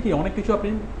নিজেই কি অনেক কিছু আপনি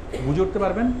বুঝে উঠতে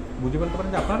পারবেন, বুঝে ফেলতে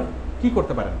পারেন যে আপনার কী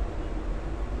করতে পারেন।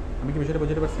 আমি কি বিষয়টা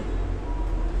বুঝতে পারছি?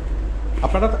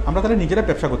 আমরা তাহলে নিজেরা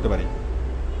ব্যবসা করতে পারি।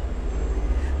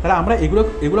 তাহলে আমরা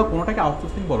এগুলো কোনোটাকে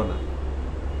আউটসোর্সিং বলো না।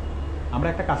 আমরা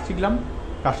একটা কাজ শিখলাম,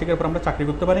 কাজ শেখার পর আমরা চাকরি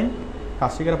করতে পারি,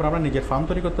 কাজ শেখার পর আমরা নিজের ফার্ম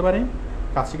তৈরি করতে পারি,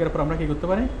 কাজ শেখার পর আমরা কী করতে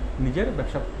পারি, নিজের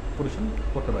ব্যবসা প্রতিষ্ঠান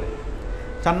করতে পারি।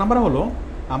 4 নম্বর হলো,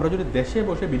 আমরা যদি দেশে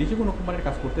বসে বিদেশি কোনো কোম্পানির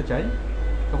কাজ করতে চাই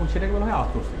তখন সেটাকে বলা হয়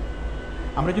আউটসোর্সিং।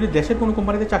 আমরা যদি দেশের কোনো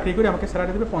কোম্পানিতে চাকরি করি আমাকে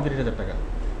স্যালারি দেবে 35,000 টাকা,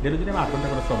 ডেলি যদি আমি 8 ঘন্টা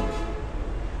করে শ্রম দিই।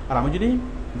 আর আমি যদি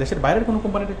দেশের বাইরের কোনো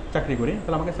কোম্পানিতে চাকরি করি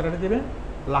তাহলে আমাকে স্যালারি দেবে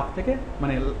লাখ থেকে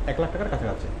 1 লাখ টাকার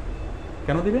কাছাকাছি।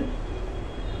 কেন দিবে?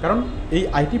 কারণ এই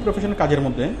আইটি প্রফেশনাল কাজের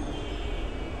মধ্যে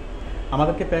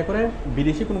আমাদেরকে পে করে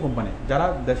বিদেশি কোনো কোম্পানি, যারা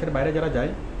দেশের বাইরে যারা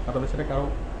যায়, আপনাদের সাথে কারো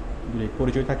যদি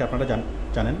পরিচয় থাকে আপনারা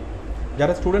জানেন,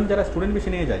 যারা স্টুডেন্ট বেশি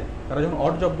নিয়ে যায়, তারা যখন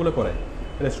অড জবগুলো করে,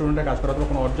 রেস্টুরেন্টে কাজ করা অথবা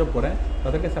কোনো অড জব করে,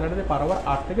 তাদেরকে স্যালারি দেয় পার আওয়ার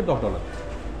 $8 থেকে $10।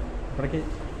 আপনারা কি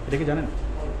এটা কি জানেন?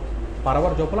 পার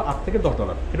আওয়ার জব হলো $8 থেকে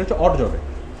 $10, এটা হচ্ছে অড জবে।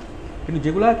 কিন্তু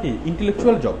যেগুলো কি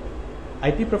ইন্টেলেকচুয়াল জব,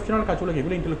 আইটি প্রফেশনাল কাজগুলো কি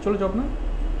এগুলো ইন্টেলেকচুয়াল জব না?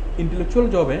 ইন্টেলেকচুয়াল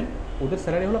জবে ওদের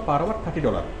স্যালারি হলো পার আওয়ার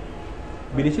 $30।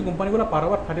 বিদেশি কোম্পানিগুলো পার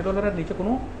আওয়ার $30 নিচে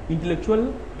কোনো ইন্টেলেকচুয়াল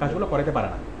কাজগুলো করাতে পারে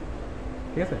না,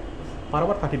 ঠিক আছে। পার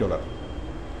আওয়ার $30,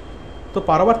 তো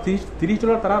পার আওয়ার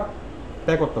 $30 তারা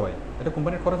পে করতে হয়। এটা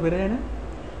কোম্পানির খরচ বেড়ে যায় না?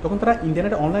 তখন তারা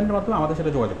ইন্টারনেট অনলাইনের মাধ্যমে আমাদের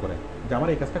সাথে যোগাযোগ করে যে আমার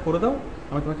এই কাজটা করে দাও,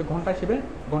 আমি তোমাকে ঘন্টায়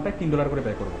 $3 করে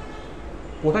পে করবো।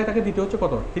 কোথায় তাকে দিতে হচ্ছে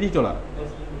কত? $30।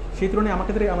 সেই তুলনায়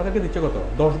আমাদেরকে দিচ্ছে কত?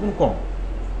 10 গুণ কম,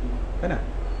 তাই না?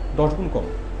 10 গুণ কম।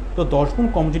 তো 10 গুণ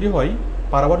কম যদি হয়,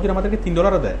 পার আওয়ার যদি আমাদেরকে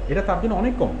 $3 দেয়, এটা তার জন্য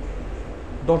অনেক কম,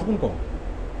 10 গুণ কম।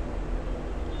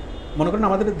 মনে করেন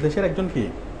আমাদের দেশের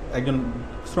একজন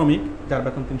শ্রমিক যার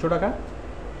বেতন 300 টাকা,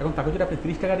 এখন তাকে যদি আপনি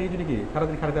 30 টাকা দিয়ে যদি কি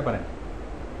সারাদিন খাটাতে পারেন,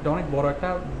 এটা অনেক বড় একটা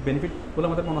বেনিফিট বলে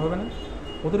আমাদের মনে হবে না?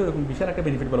 ওদের এরকম বিশাল একটা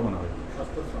বেনিফিট বলে মনে হয়।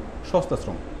 সস্তা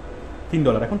শ্রম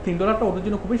 $3। এখন $3টা ওদের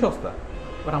জন্য খুবই সস্তা,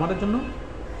 আর আমাদের জন্য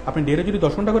আপনি ডেলি যদি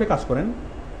 10 ঘন্টা করে কাজ করেন,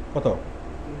 কত?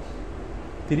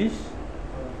 30,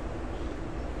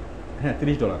 হ্যাঁ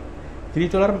 $30।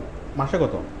 $30 মাসে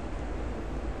কত?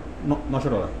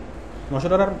 $900।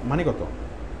 $900 মানে কত?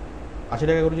 80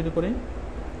 টাকা করে যদি করি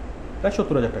প্রায়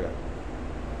 70,000 টাকা।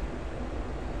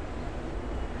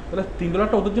 তাহলে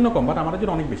 $3টা ওদের জন্য কম, বাট আমাদের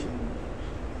জন্য অনেক বেশি।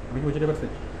 আমি কি বুঝতে পারছি?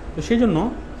 তো সেই জন্য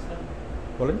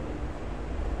বলেন,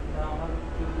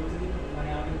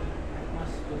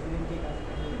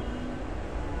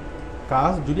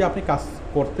 কাজ যদি আপনি কাজ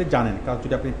করতে জানেন, কাজ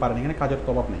যদি আপনি পারেন, এখানে কাজের তো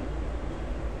অভাব নেই।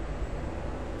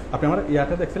 আপনি আমার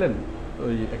ইয়াটা দেখছিলেন,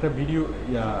 ওই একটা ভিডিও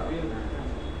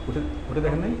ওটা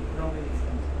দেখেন নাই?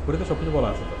 ওটাতে সব কিছু বলা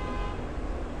আছে। তো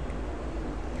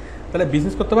তাহলে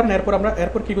বিজনেস করতে পারেন,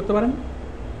 এরপর কি করতে পারেন?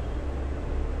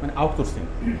 মানে আউটসোর্সিং।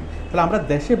 তাহলে আমরা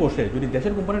দেশে বসে যদি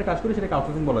দেশের কোম্পানির কাজ করি সেটাকে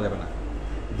আউটসোর্সিং বলা যাবে না।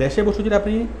 দেশে বসে যদি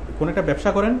আপনি কোনো একটা ব্যবসা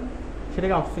করেন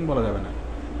সেটাকে আউটসোর্সিং বলা যাবে না।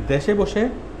 দেশে বসে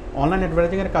অনলাইন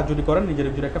অ্যাডভার্টাইজিংয়ের কাজ যদি করেন, নিজের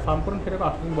যদি একটা ফার্ম করেন, সেটাকে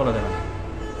আউটসোর্সিং বলা যাবে না।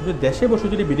 যদি দেশে বসে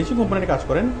যদি বিদেশি কোম্পানির কাজ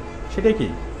করেন সেটাই কি?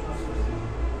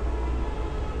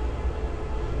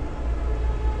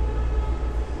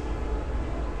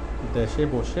 দেশে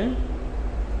বসে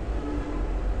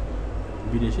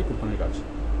বিদেশি কোম্পানির কাজ।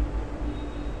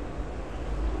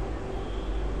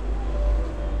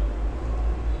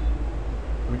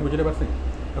 আমি কি বুঝতে পারছি?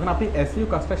 এখন আপনি এসইও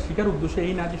কাজটা শেখার উদ্দেশ্য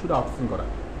এই না যে শুধু আউটসোর্সিং করা।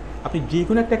 আপনি যে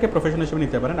কোনো একটাকে প্রফেশন হিসেবে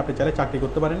নিতে পারেন। আপনি চাইলে চাকরি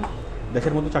করতে পারেন,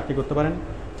 দেশের মধ্যে চাকরি করতে পারেন,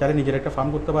 চাইলে নিজের একটা ফার্ম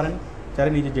করতে পারেন,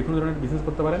 চাইলে নিজে যে কোনো ধরনের বিজনেস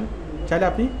করতে পারেন, চাইলে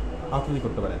আপনি আউটসোর্সিং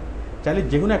করতে পারেন, চাইলে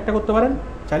যে কোনো একটা করতে পারেন,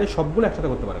 চাইলে সবগুলো একসাথে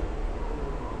করতে পারেন।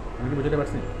 আমি কি বুঝতে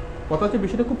পারছি? কথা হচ্ছে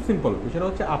বিষয়টা খুব সিম্পল। বিষয়টা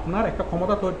হচ্ছে আপনার একটা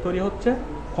ক্ষমতা তৈরি হচ্ছে,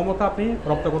 ক্ষমতা আপনি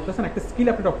রপ্ত করতেছেন, একটা স্কিল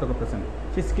আপনি রপ্ত করতেছেন।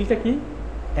 সেই স্কিলটা কি?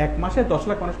 1 মাসে 10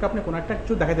 লাখ মানুষকে আপনি কোনো একটা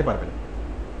কিছু দেখাতে পারবেন,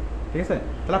 ঠিক আছে?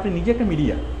 তাহলে আপনি নিজে একটা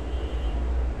মিডিয়া,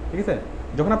 ঠিক আছে?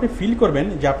 যখন আপনি ফিল করবেন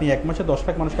যে আপনি 1 মাসে 10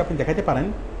 লাখ মানুষকে আপনি দেখাতে পারেন,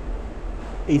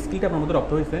 এই স্কিলটা আপনার মধ্যে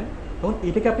রপ্ত হয়েছে, তখন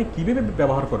এটাকে আপনি কীভাবে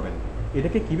ব্যবহার করবেন,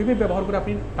 এটাকে কীভাবে ব্যবহার করে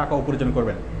আপনি টাকা উপার্জন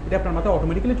করবেন, এটা আপনার মাথায়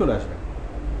অটোমেটিক্যালি চলে আসবে।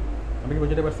 আমি কি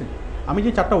বুঝতে পারছি? আমি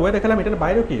যে 4টা ওয়ে দেখালাম এটার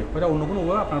বাইরেও কি হয়তো অন্য কোনো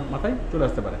ওয়ে আপনার মাথায় চলে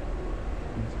আসতে পারে।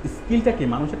 স্কিলটা কি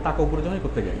মানুষের টাকা উপার্জনই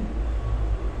করতে যায়,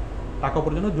 টাকা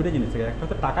উপার্জনের দুটো জিনিস থেকে, একটা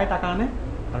হচ্ছে টাকায় টাকা আনে,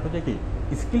 আর হচ্ছে কি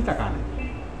স্কিল টাকা আনে।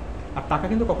 আর টাকা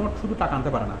কিন্তু কখনো শুধু টাকা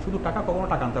আনতে পারে না, শুধু টাকা কখনো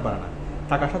টাকা আনতে পারে না।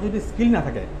 টাকার সাথে যদি স্কিল না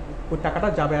থাকে ওই টাকাটা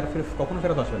যাবে আর কখনো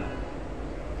ফেরত আসবে না।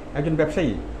 একজন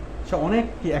ব্যবসায়ী সে অনেক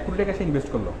কি 1 কোটি টাকা সে ইনভেস্ট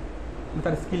করলো কিন্তু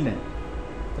তার স্কিল নেই,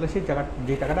 তাহলে সেই জায়গা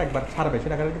যে টাকাটা একবার ছাড়বে সে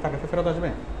টাকাটা কি তার কাছে ফেরত আসবে?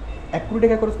 1 কোটি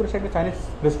টাকা খরচ করে সে একটা চাইনিজ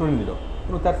রেস্টুরেন্ট দিল,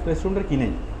 কিন্তু তার রেস্টুরেন্টের কি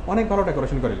নেই, অনেক ভালো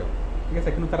ডেকোরেশন করিল, ঠিক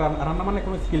আছে, কিন্তু তার রান্না মানে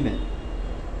কোনো স্কিল নেই।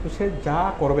 তো সে যা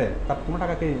করবে তার কোনো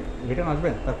টাকাকে রিটার্ন আসবে,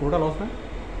 তার পুরোটা লস না।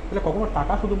 তাহলে কখনো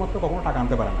টাকা শুধুমাত্র কখনো টাকা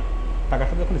আনতে পারে না, টাকার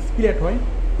সাথে যখন স্কিল অ্যাড হয়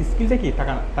স্কিলটা কি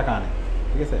টাকা আনে,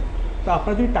 ঠিক আছে। তো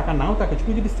আপনার যদি টাকা নাও থাকে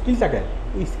শুধু যদি স্কিল থাকে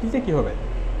ওই স্কিলটা কী হবে,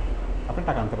 আপনি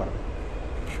টাকা আনতে পারবেন।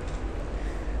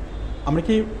 আমরা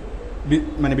কি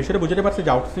মানে বিষয়টা বুঝতে পারছি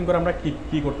যে আউটসোর্সিং করে আমরা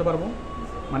কী করতে পারবো,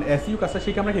 মানে এসইউ কাজটা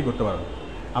শিখে আমরা কী করতে পারবো।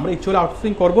 আমরা ইচ্ছুলে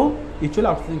আউটসোর্সিং করবো, ইচ্ছুলে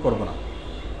আউটসোর্সিং করবো না,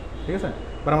 ঠিক আছে।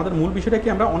 এবার আমাদের মূল বিষয়টা কি,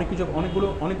 আমরা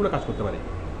অনেকগুলো কাজ করতে পারি।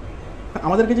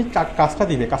 আমাদেরকে যে কাজটা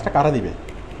দিবে, কাজটা কারা দিবে,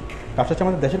 কাজটা হচ্ছে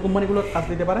আমাদের দেশের কোম্পানিগুলো কাজ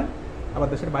দিতে পারে, আবার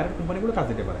দেশের বাইরের কোম্পানিগুলো কাজ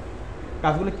দিতে পারে।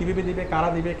 কাজগুলো কীভাবে দিবে, কারা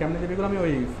দিবে, কেমনে দিবে, এগুলো আমি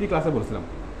ওই ফ্রি ক্লাসে বলছিলাম।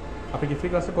 আপনি কি ফ্রি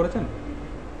ক্লাসে করেছেন?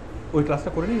 ওই ক্লাসটা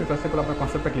করে নিন, ওই ক্লাসটা করে আপনার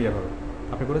কনসেপ্টটা ক্লিয়ার হবে।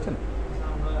 আপনি করেছেন?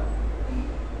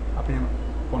 আপনি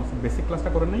বেসিক ক্লাসটা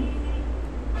করেন নাই?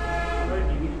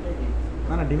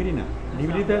 না ডিভিডি না,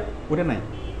 ডিভিডিতে ওটা নাই।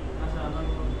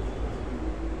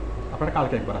 আপনারা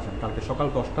কালকে একবার আসেন, কালকে সকাল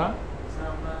 10টা।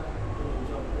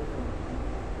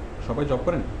 সবাই জব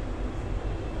করেন?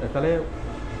 তাহলে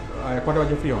কটা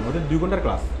বাজে ফ্রি হন? ওদের 2 ঘন্টার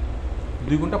ক্লাস,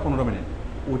 2 ঘন্টা 15 মিনিট।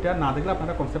 ওইটা না দেখলে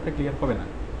আপনারা কনসেপ্টটা ক্লিয়ার হবে না।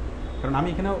 কারণ আমি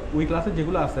এখানে ওই ক্লাসে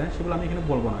যেগুলো আছে সেগুলো আমি এখানে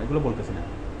বলবো না, এগুলো বলতেছি না।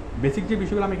 বেসিক যে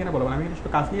বিষয়গুলো আমি এখানে বলবো না, আমি এখানে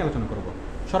শুধু কাজ নিয়ে আলোচনা করবো,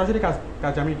 সরাসরি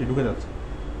কাজ আমি ঢুকে যাচ্ছি,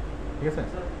 ঠিক আছে।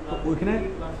 তো ওইখানে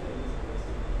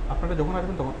আপনারা যখন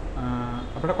আসবেন তখন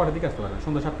আপনারা কটার দিকে আসতে পারবেন?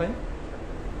 সন্ধ্যা 7টায়,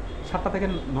 7টা থেকে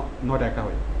 9টা একটা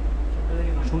হয়,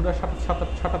 সন্ধ্যা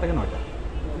 7টা থেকে 9টা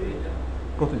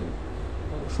প্রতিদিন,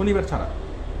 শনিবার ছাড়া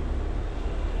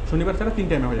 3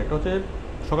 টাইমে হয়। একটা হচ্ছে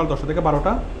সকাল 10টা থেকে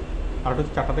 12টা, আর একটা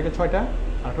হচ্ছে 4টা থেকে 6টা,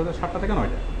 আর একটা হচ্ছে 7টা থেকে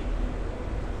 9টা।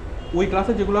 ওই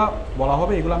ক্লাসে যেগুলো বলা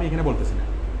হবে এগুলো আমি এখানে বলতেছি না।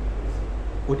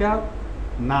 ওইটা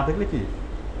না দেখলে কি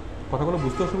কথাগুলো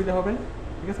বুঝতে অসুবিধা হবে,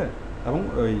 ঠিক আছে, এবং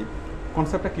ওই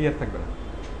কনসেপ্টটা ক্লিয়ার থাকবে না।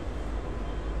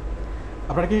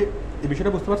 আপনারা কি এই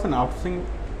বিষয়টা বুঝতে পারছেন? আউটসোর্সিং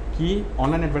কী,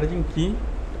 অনলাইন অ্যাডভার্টাইজিং কী,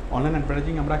 অনলাইন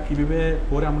অ্যাডভার্টাইজিং আমরা কীভাবে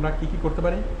করে আমরা কী করতে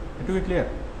পারি, এটুকুই ক্লিয়ার।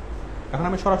 এখন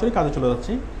আমি সরাসরি কাজে চলে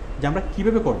যাচ্ছি যে আমরা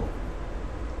কীভাবে করব,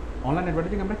 অনলাইন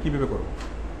অ্যাডভার্টাইজিং আমরা কীভাবে করব।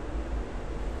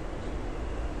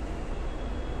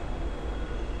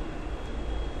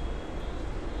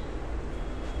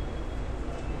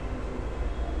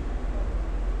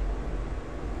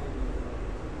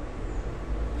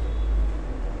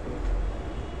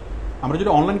 আমরা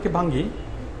যদি অনলাইনকে ভাঙি,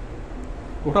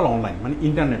 টোটাল অনলাইন মানে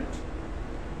ইন্টারনেট,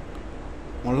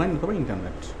 অনলাইন অথবা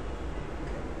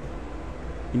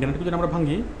ইন্টারনেটকে যদি আমরা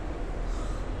ভাঙি,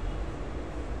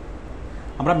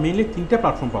 আমরা মেইনলি 3টা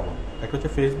প্ল্যাটফর্ম পাবো। একটা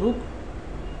হচ্ছে ফেসবুক,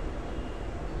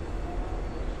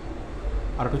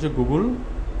 আর একটা হচ্ছে গুগল,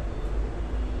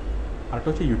 আর একটা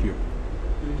হচ্ছে ইউটিউব।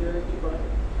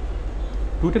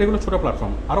 টুইটার এগুলো ছোটো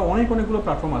প্ল্যাটফর্ম, আরও অনেকগুলো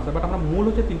প্ল্যাটফর্ম আছে, বাট আমরা মূল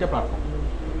হচ্ছে 3টা প্ল্যাটফর্ম।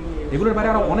 এগুলোর বাইরে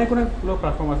আরও অনেকগুলো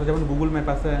প্ল্যাটফর্ম আছে, যেমন গুগল ম্যাপ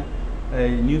আছে,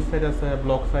 এই নিউজ সাইট আছে,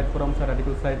 blog site, forum site,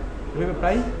 article site, এভাবে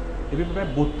প্রায়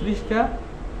 32টা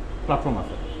প্ল্যাটফর্ম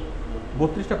আছে।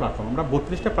 32টা প্ল্যাটফর্ম, আমরা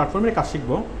 32টা প্ল্যাটফর্মের কাজ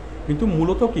শিখবো, কিন্তু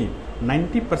মূলত কি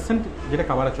 90% যেটা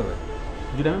কাভারে চলে।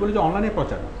 যদি আমি বলি যে অনলাইনে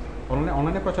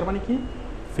প্রচার মানে কি,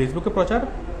 ফেসবুকে প্রচার,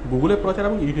 গুগলে প্রচার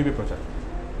এবং ইউটিউবে প্রচার,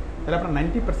 তাহলে আপনার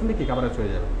 90% কি কাভারেজ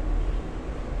হয়ে যাবে।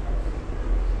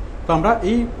 তো আমরা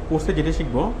এই কোর্সে যেটা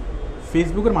শিখবো,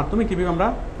 ফেসবুকের মাধ্যমে কীভাবে আমরা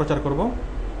প্রচার করব,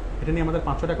 এটা নিয়ে আমাদের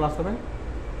 5-6টা ক্লাস হবে।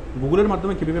 গুগলের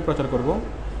মাধ্যমে কীভাবে প্রচার করব,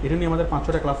 এটা নিয়ে আমাদের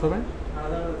 5-6টা ক্লাস হবে,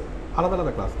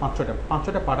 আলাদা ক্লাস,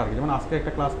 5-6টা পার্ট আর কি। যেমন আজকে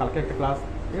একটা ক্লাস, কালকে একটা ক্লাস,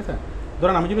 ঠিক আছে।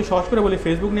 ধরেন আমি যদি সহজ করে বলি,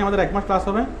 ফেসবুক নিয়ে আমাদের 1 মাস ক্লাস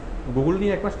হবে, গুগল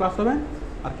নিয়ে 1 মাস ক্লাস হবে,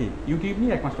 আর কি ইউটিউব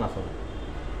নিয়ে 1 মাস ক্লাস হবে।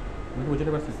 আমি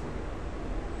বুঝতে পারছি?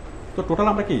 তো টোটাল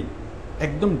আমরা কি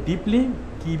একদম ডিপলি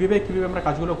কীভাবে আমরা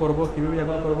কাজগুলো করবো, কীভাবে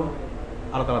এগুলো করবো,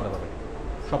 আলাদাভাবে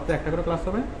সপ্তাহে একটা করে ক্লাস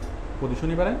হবে প্রতি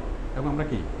শনিবারে। এবং আমরা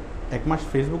কি 1 মাস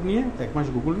ফেসবুক নিয়ে, 1 মাস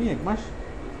গুগল নিয়ে, 1 মাস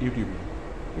ইউটিউব নিয়ে,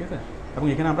 ঠিক আছে। এবং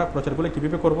এখানে আমরা প্রচারগুলো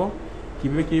কীভাবে করবো,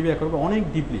 কীভাবে করবো, অনেক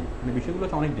ডিপলি, মানে বিষয়গুলো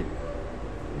হচ্ছে অনেক ডিপ,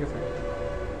 ঠিক আছে।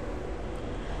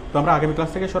 তো আমরা আগামী ক্লাস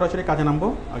থেকে সরাসরি কাজে নামবো।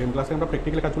 আগামী ক্লাসে আমরা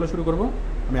প্র্যাকটিক্যাল কাজগুলো শুরু করবো।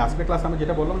 আমি আজকের ক্লাসে আমি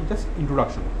যেটা বললাম জাস্ট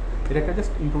ইন্ট্রোডাকশন, এটা একটা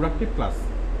জাস্ট ইন্ট্রোডাক্টিভ ক্লাস।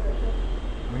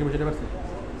 আমি কি বুঝতে পারছি?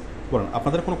 বলুন,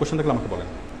 আপনাদের কোনো কোশ্চেন থাকলে আমাকে বলেন।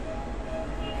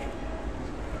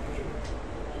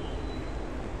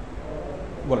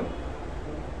 বলেন,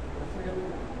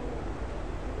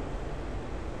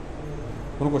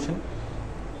 কোনো কোশ্চেন?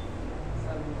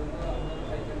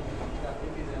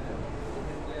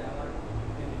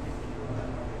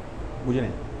 বুঝে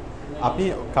নেই। আপনি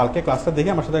কালকে ক্লাসটা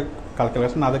দেখে আমার সাথে, কালকে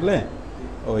ক্লাসটা না দেখলে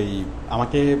ওই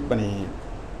আমাকে মানে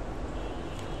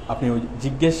আপনি ওই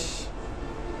জিজ্ঞেস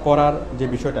করার যে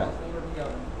বিষয়টা,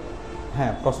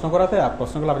 হ্যাঁ প্রশ্ন করাতে,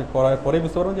 প্রশ্নগুলো আপনি করার পরেই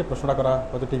বুঝতে পারবেন যে প্রশ্নটা করা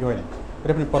হয়তো ঠিক হয়নি,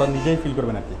 এটা আপনি পড়া নিজেই ফিল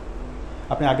করবেন আর কি।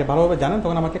 আপনি আগে ভালোভাবে জানেন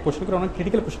তখন আমাকে কোশ্চেন করে অনেক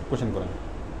ক্রিটিক্যাল কোশ্চেন করেন।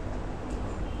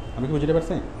 আমি কি বুঝতে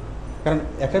পারছি? কারণ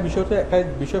একটা বিষয়তে একটা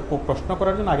বিষয় প্রশ্ন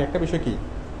করার জন্য আগে একটা বিষয় কি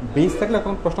বেস থাকলে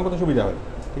তখন প্রশ্ন করতে সুবিধা হয়,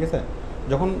 ঠিক আছে?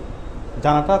 যখন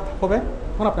জানাটা হবে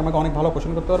তখন আপনি আমাকে অনেক ভালো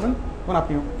কোশ্চেন করতে পারবেন, তখন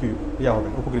আপনি কি ইয়া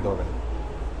হবেন, উপকৃত হবেন।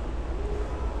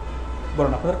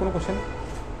 বলুন, আপনাদের কোনো কোশ্চেন?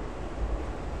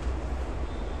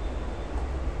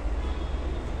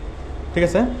 ঠিক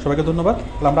আছে, সবাইকে ধন্যবাদ।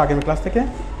 তাহলে আমরা আগামী ক্লাস থেকে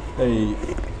এই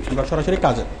আমরা সরাসরি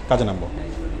কাজে নামবো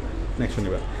নেক্সট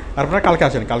শনিবার। আর আপনারা কালকে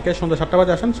আসেন, কালকে সন্ধ্যা 7টা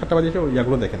বাজে আসেন, 7টা বাজে এসে ওই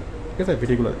ইয়াগুলো দেখেন, ঠিক আছে,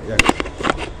 ভিডিওগুলো।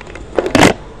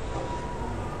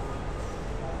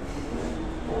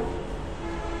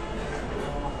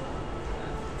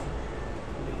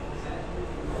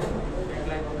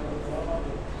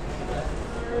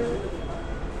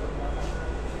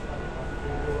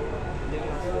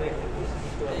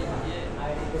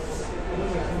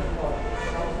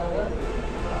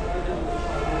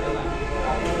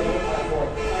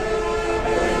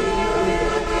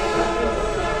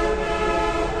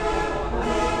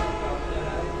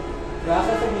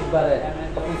 Graças a Deus, Baré.